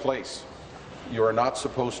in your place. You are not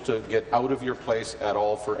supposed to get out of your place at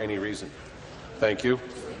all for any reason. Thank you.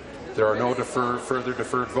 There are no further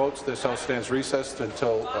deferred votes. This House stands recessed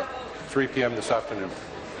until 3 p.m. this afternoon.